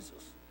follow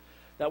Jesus.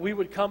 That we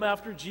would come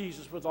after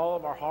Jesus with all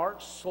of our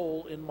heart,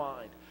 soul, and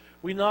mind.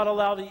 We not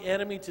allow the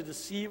enemy to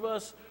deceive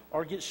us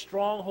or get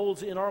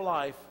strongholds in our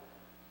life,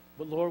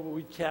 but, Lord,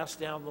 we'd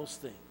cast down those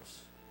things.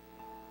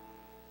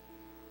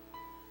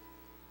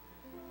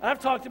 I've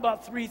talked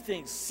about three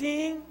things: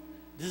 seeing,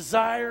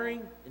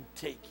 desiring, and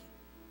taking.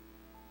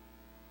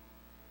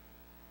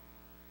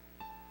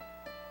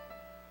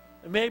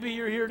 And maybe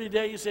you're here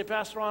today, you say,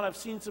 Pastor Ron, I've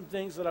seen some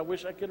things that I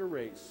wish I could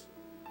erase.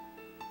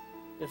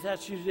 If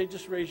that's you today,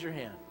 just raise your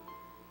hand.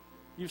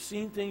 You've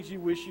seen things you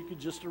wish you could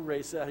just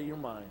erase out of your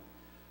mind,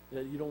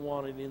 that you don't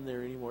want it in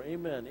there anymore.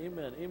 Amen,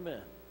 amen,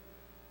 amen.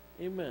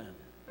 Amen,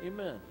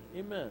 amen,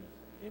 amen,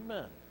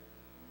 amen.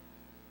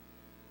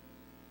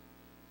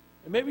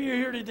 And maybe you're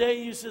here today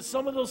and you said,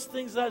 some of those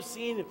things I've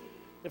seen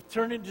have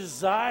turned into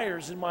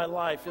desires in my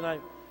life, and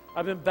I've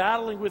been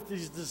battling with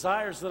these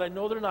desires that I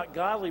know they're not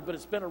godly, but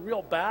it's been a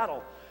real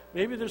battle.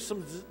 Maybe there's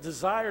some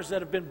desires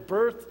that have been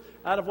birthed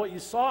out of what you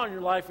saw in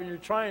your life, and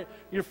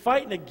you're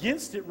fighting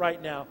against it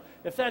right now.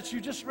 If that's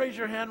you, just raise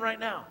your hand right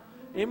now.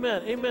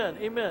 Amen, amen,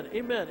 amen,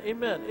 amen,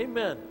 amen,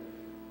 amen.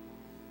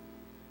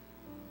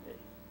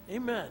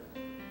 Amen.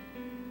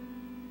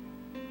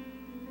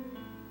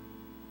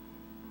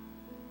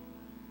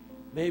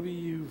 Maybe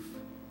you've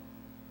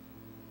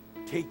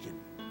taken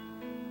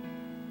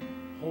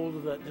hold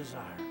of that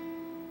desire.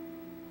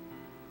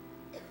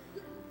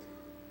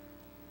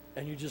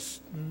 And you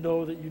just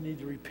know that you need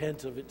to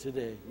repent of it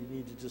today. You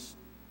need to just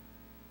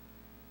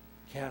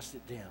cast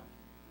it down.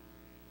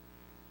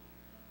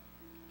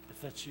 If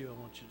that's you, I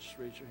want you to just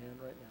raise your hand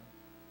right now.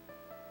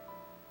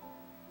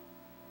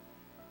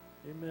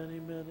 Amen,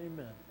 amen,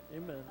 amen,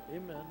 amen,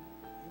 amen,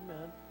 amen,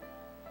 amen.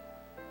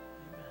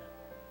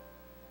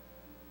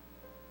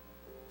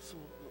 So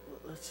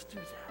let's do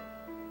that.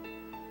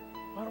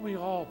 Why don't we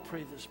all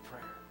pray this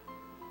prayer?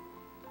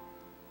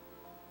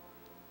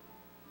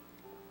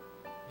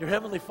 Dear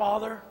Heavenly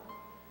Father,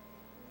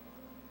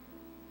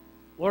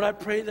 Lord, I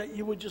pray that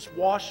you would just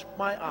wash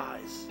my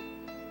eyes.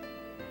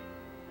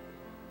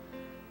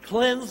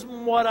 Cleanse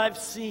what I've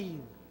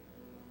seen.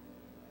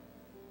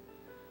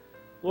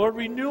 Lord,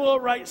 renew a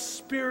right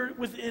spirit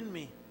within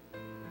me.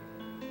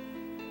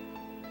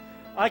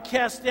 I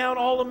cast down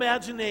all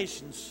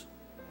imaginations,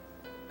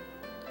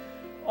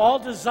 all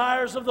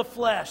desires of the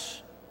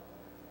flesh,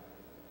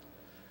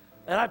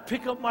 and I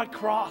pick up my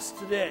cross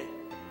today.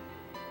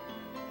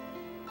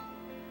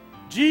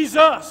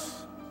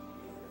 Jesus,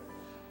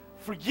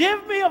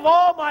 forgive me of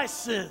all my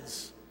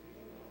sins.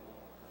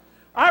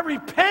 I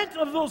repent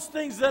of those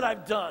things that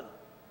I've done.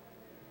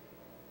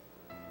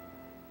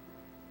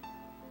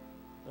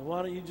 And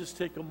why don't you just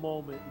take a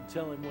moment and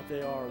tell him what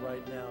they are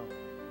right now?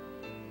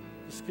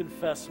 Just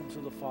confess them to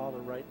the Father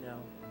right now.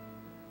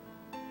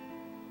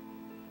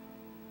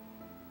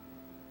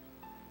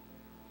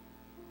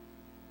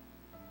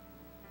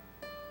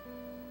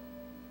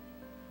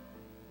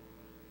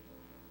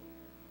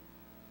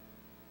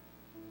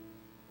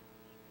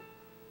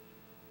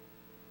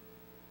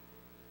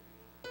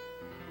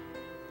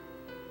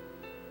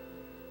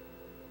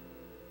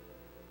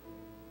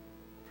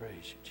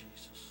 Praise you,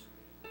 Jesus.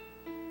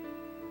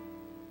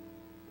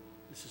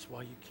 This is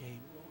why you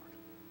came,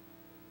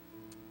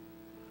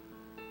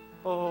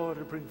 Lord. Oh,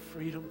 to bring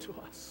freedom to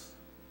us,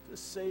 to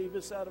save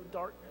us out of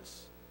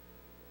darkness.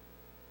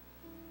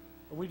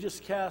 And we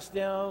just cast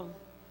down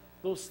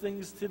those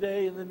things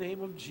today in the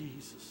name of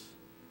Jesus.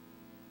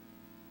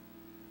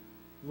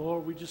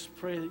 Lord, we just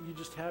pray that you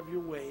just have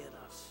your way in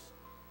us.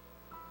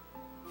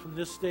 From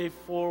this day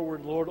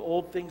forward, Lord,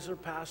 old things are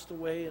passed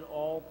away and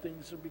all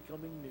things are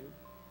becoming new.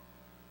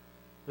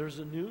 There's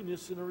a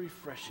newness and a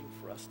refreshing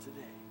for us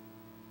today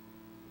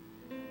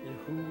in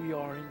who we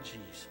are in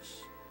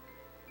Jesus.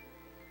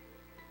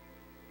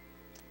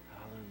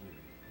 Hallelujah.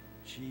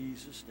 In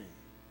Jesus' name.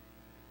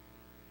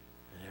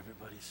 And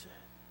everybody said,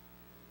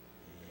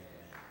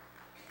 amen.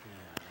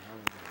 Yeah,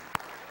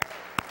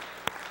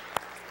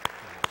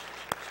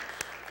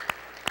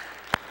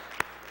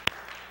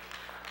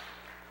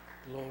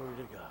 hallelujah. Glory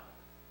to God.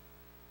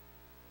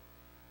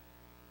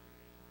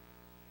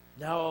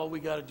 Now all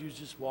we got to do is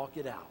just walk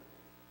it out.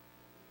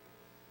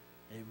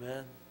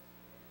 Amen.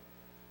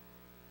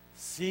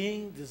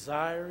 Seeing,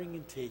 desiring,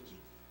 and taking.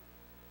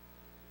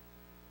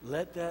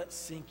 Let that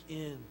sink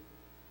in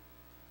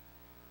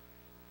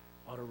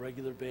on a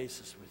regular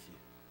basis with you.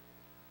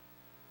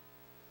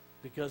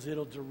 Because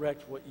it'll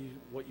direct what you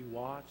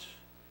watch,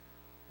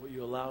 what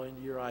you allow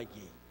into your eye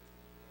gate.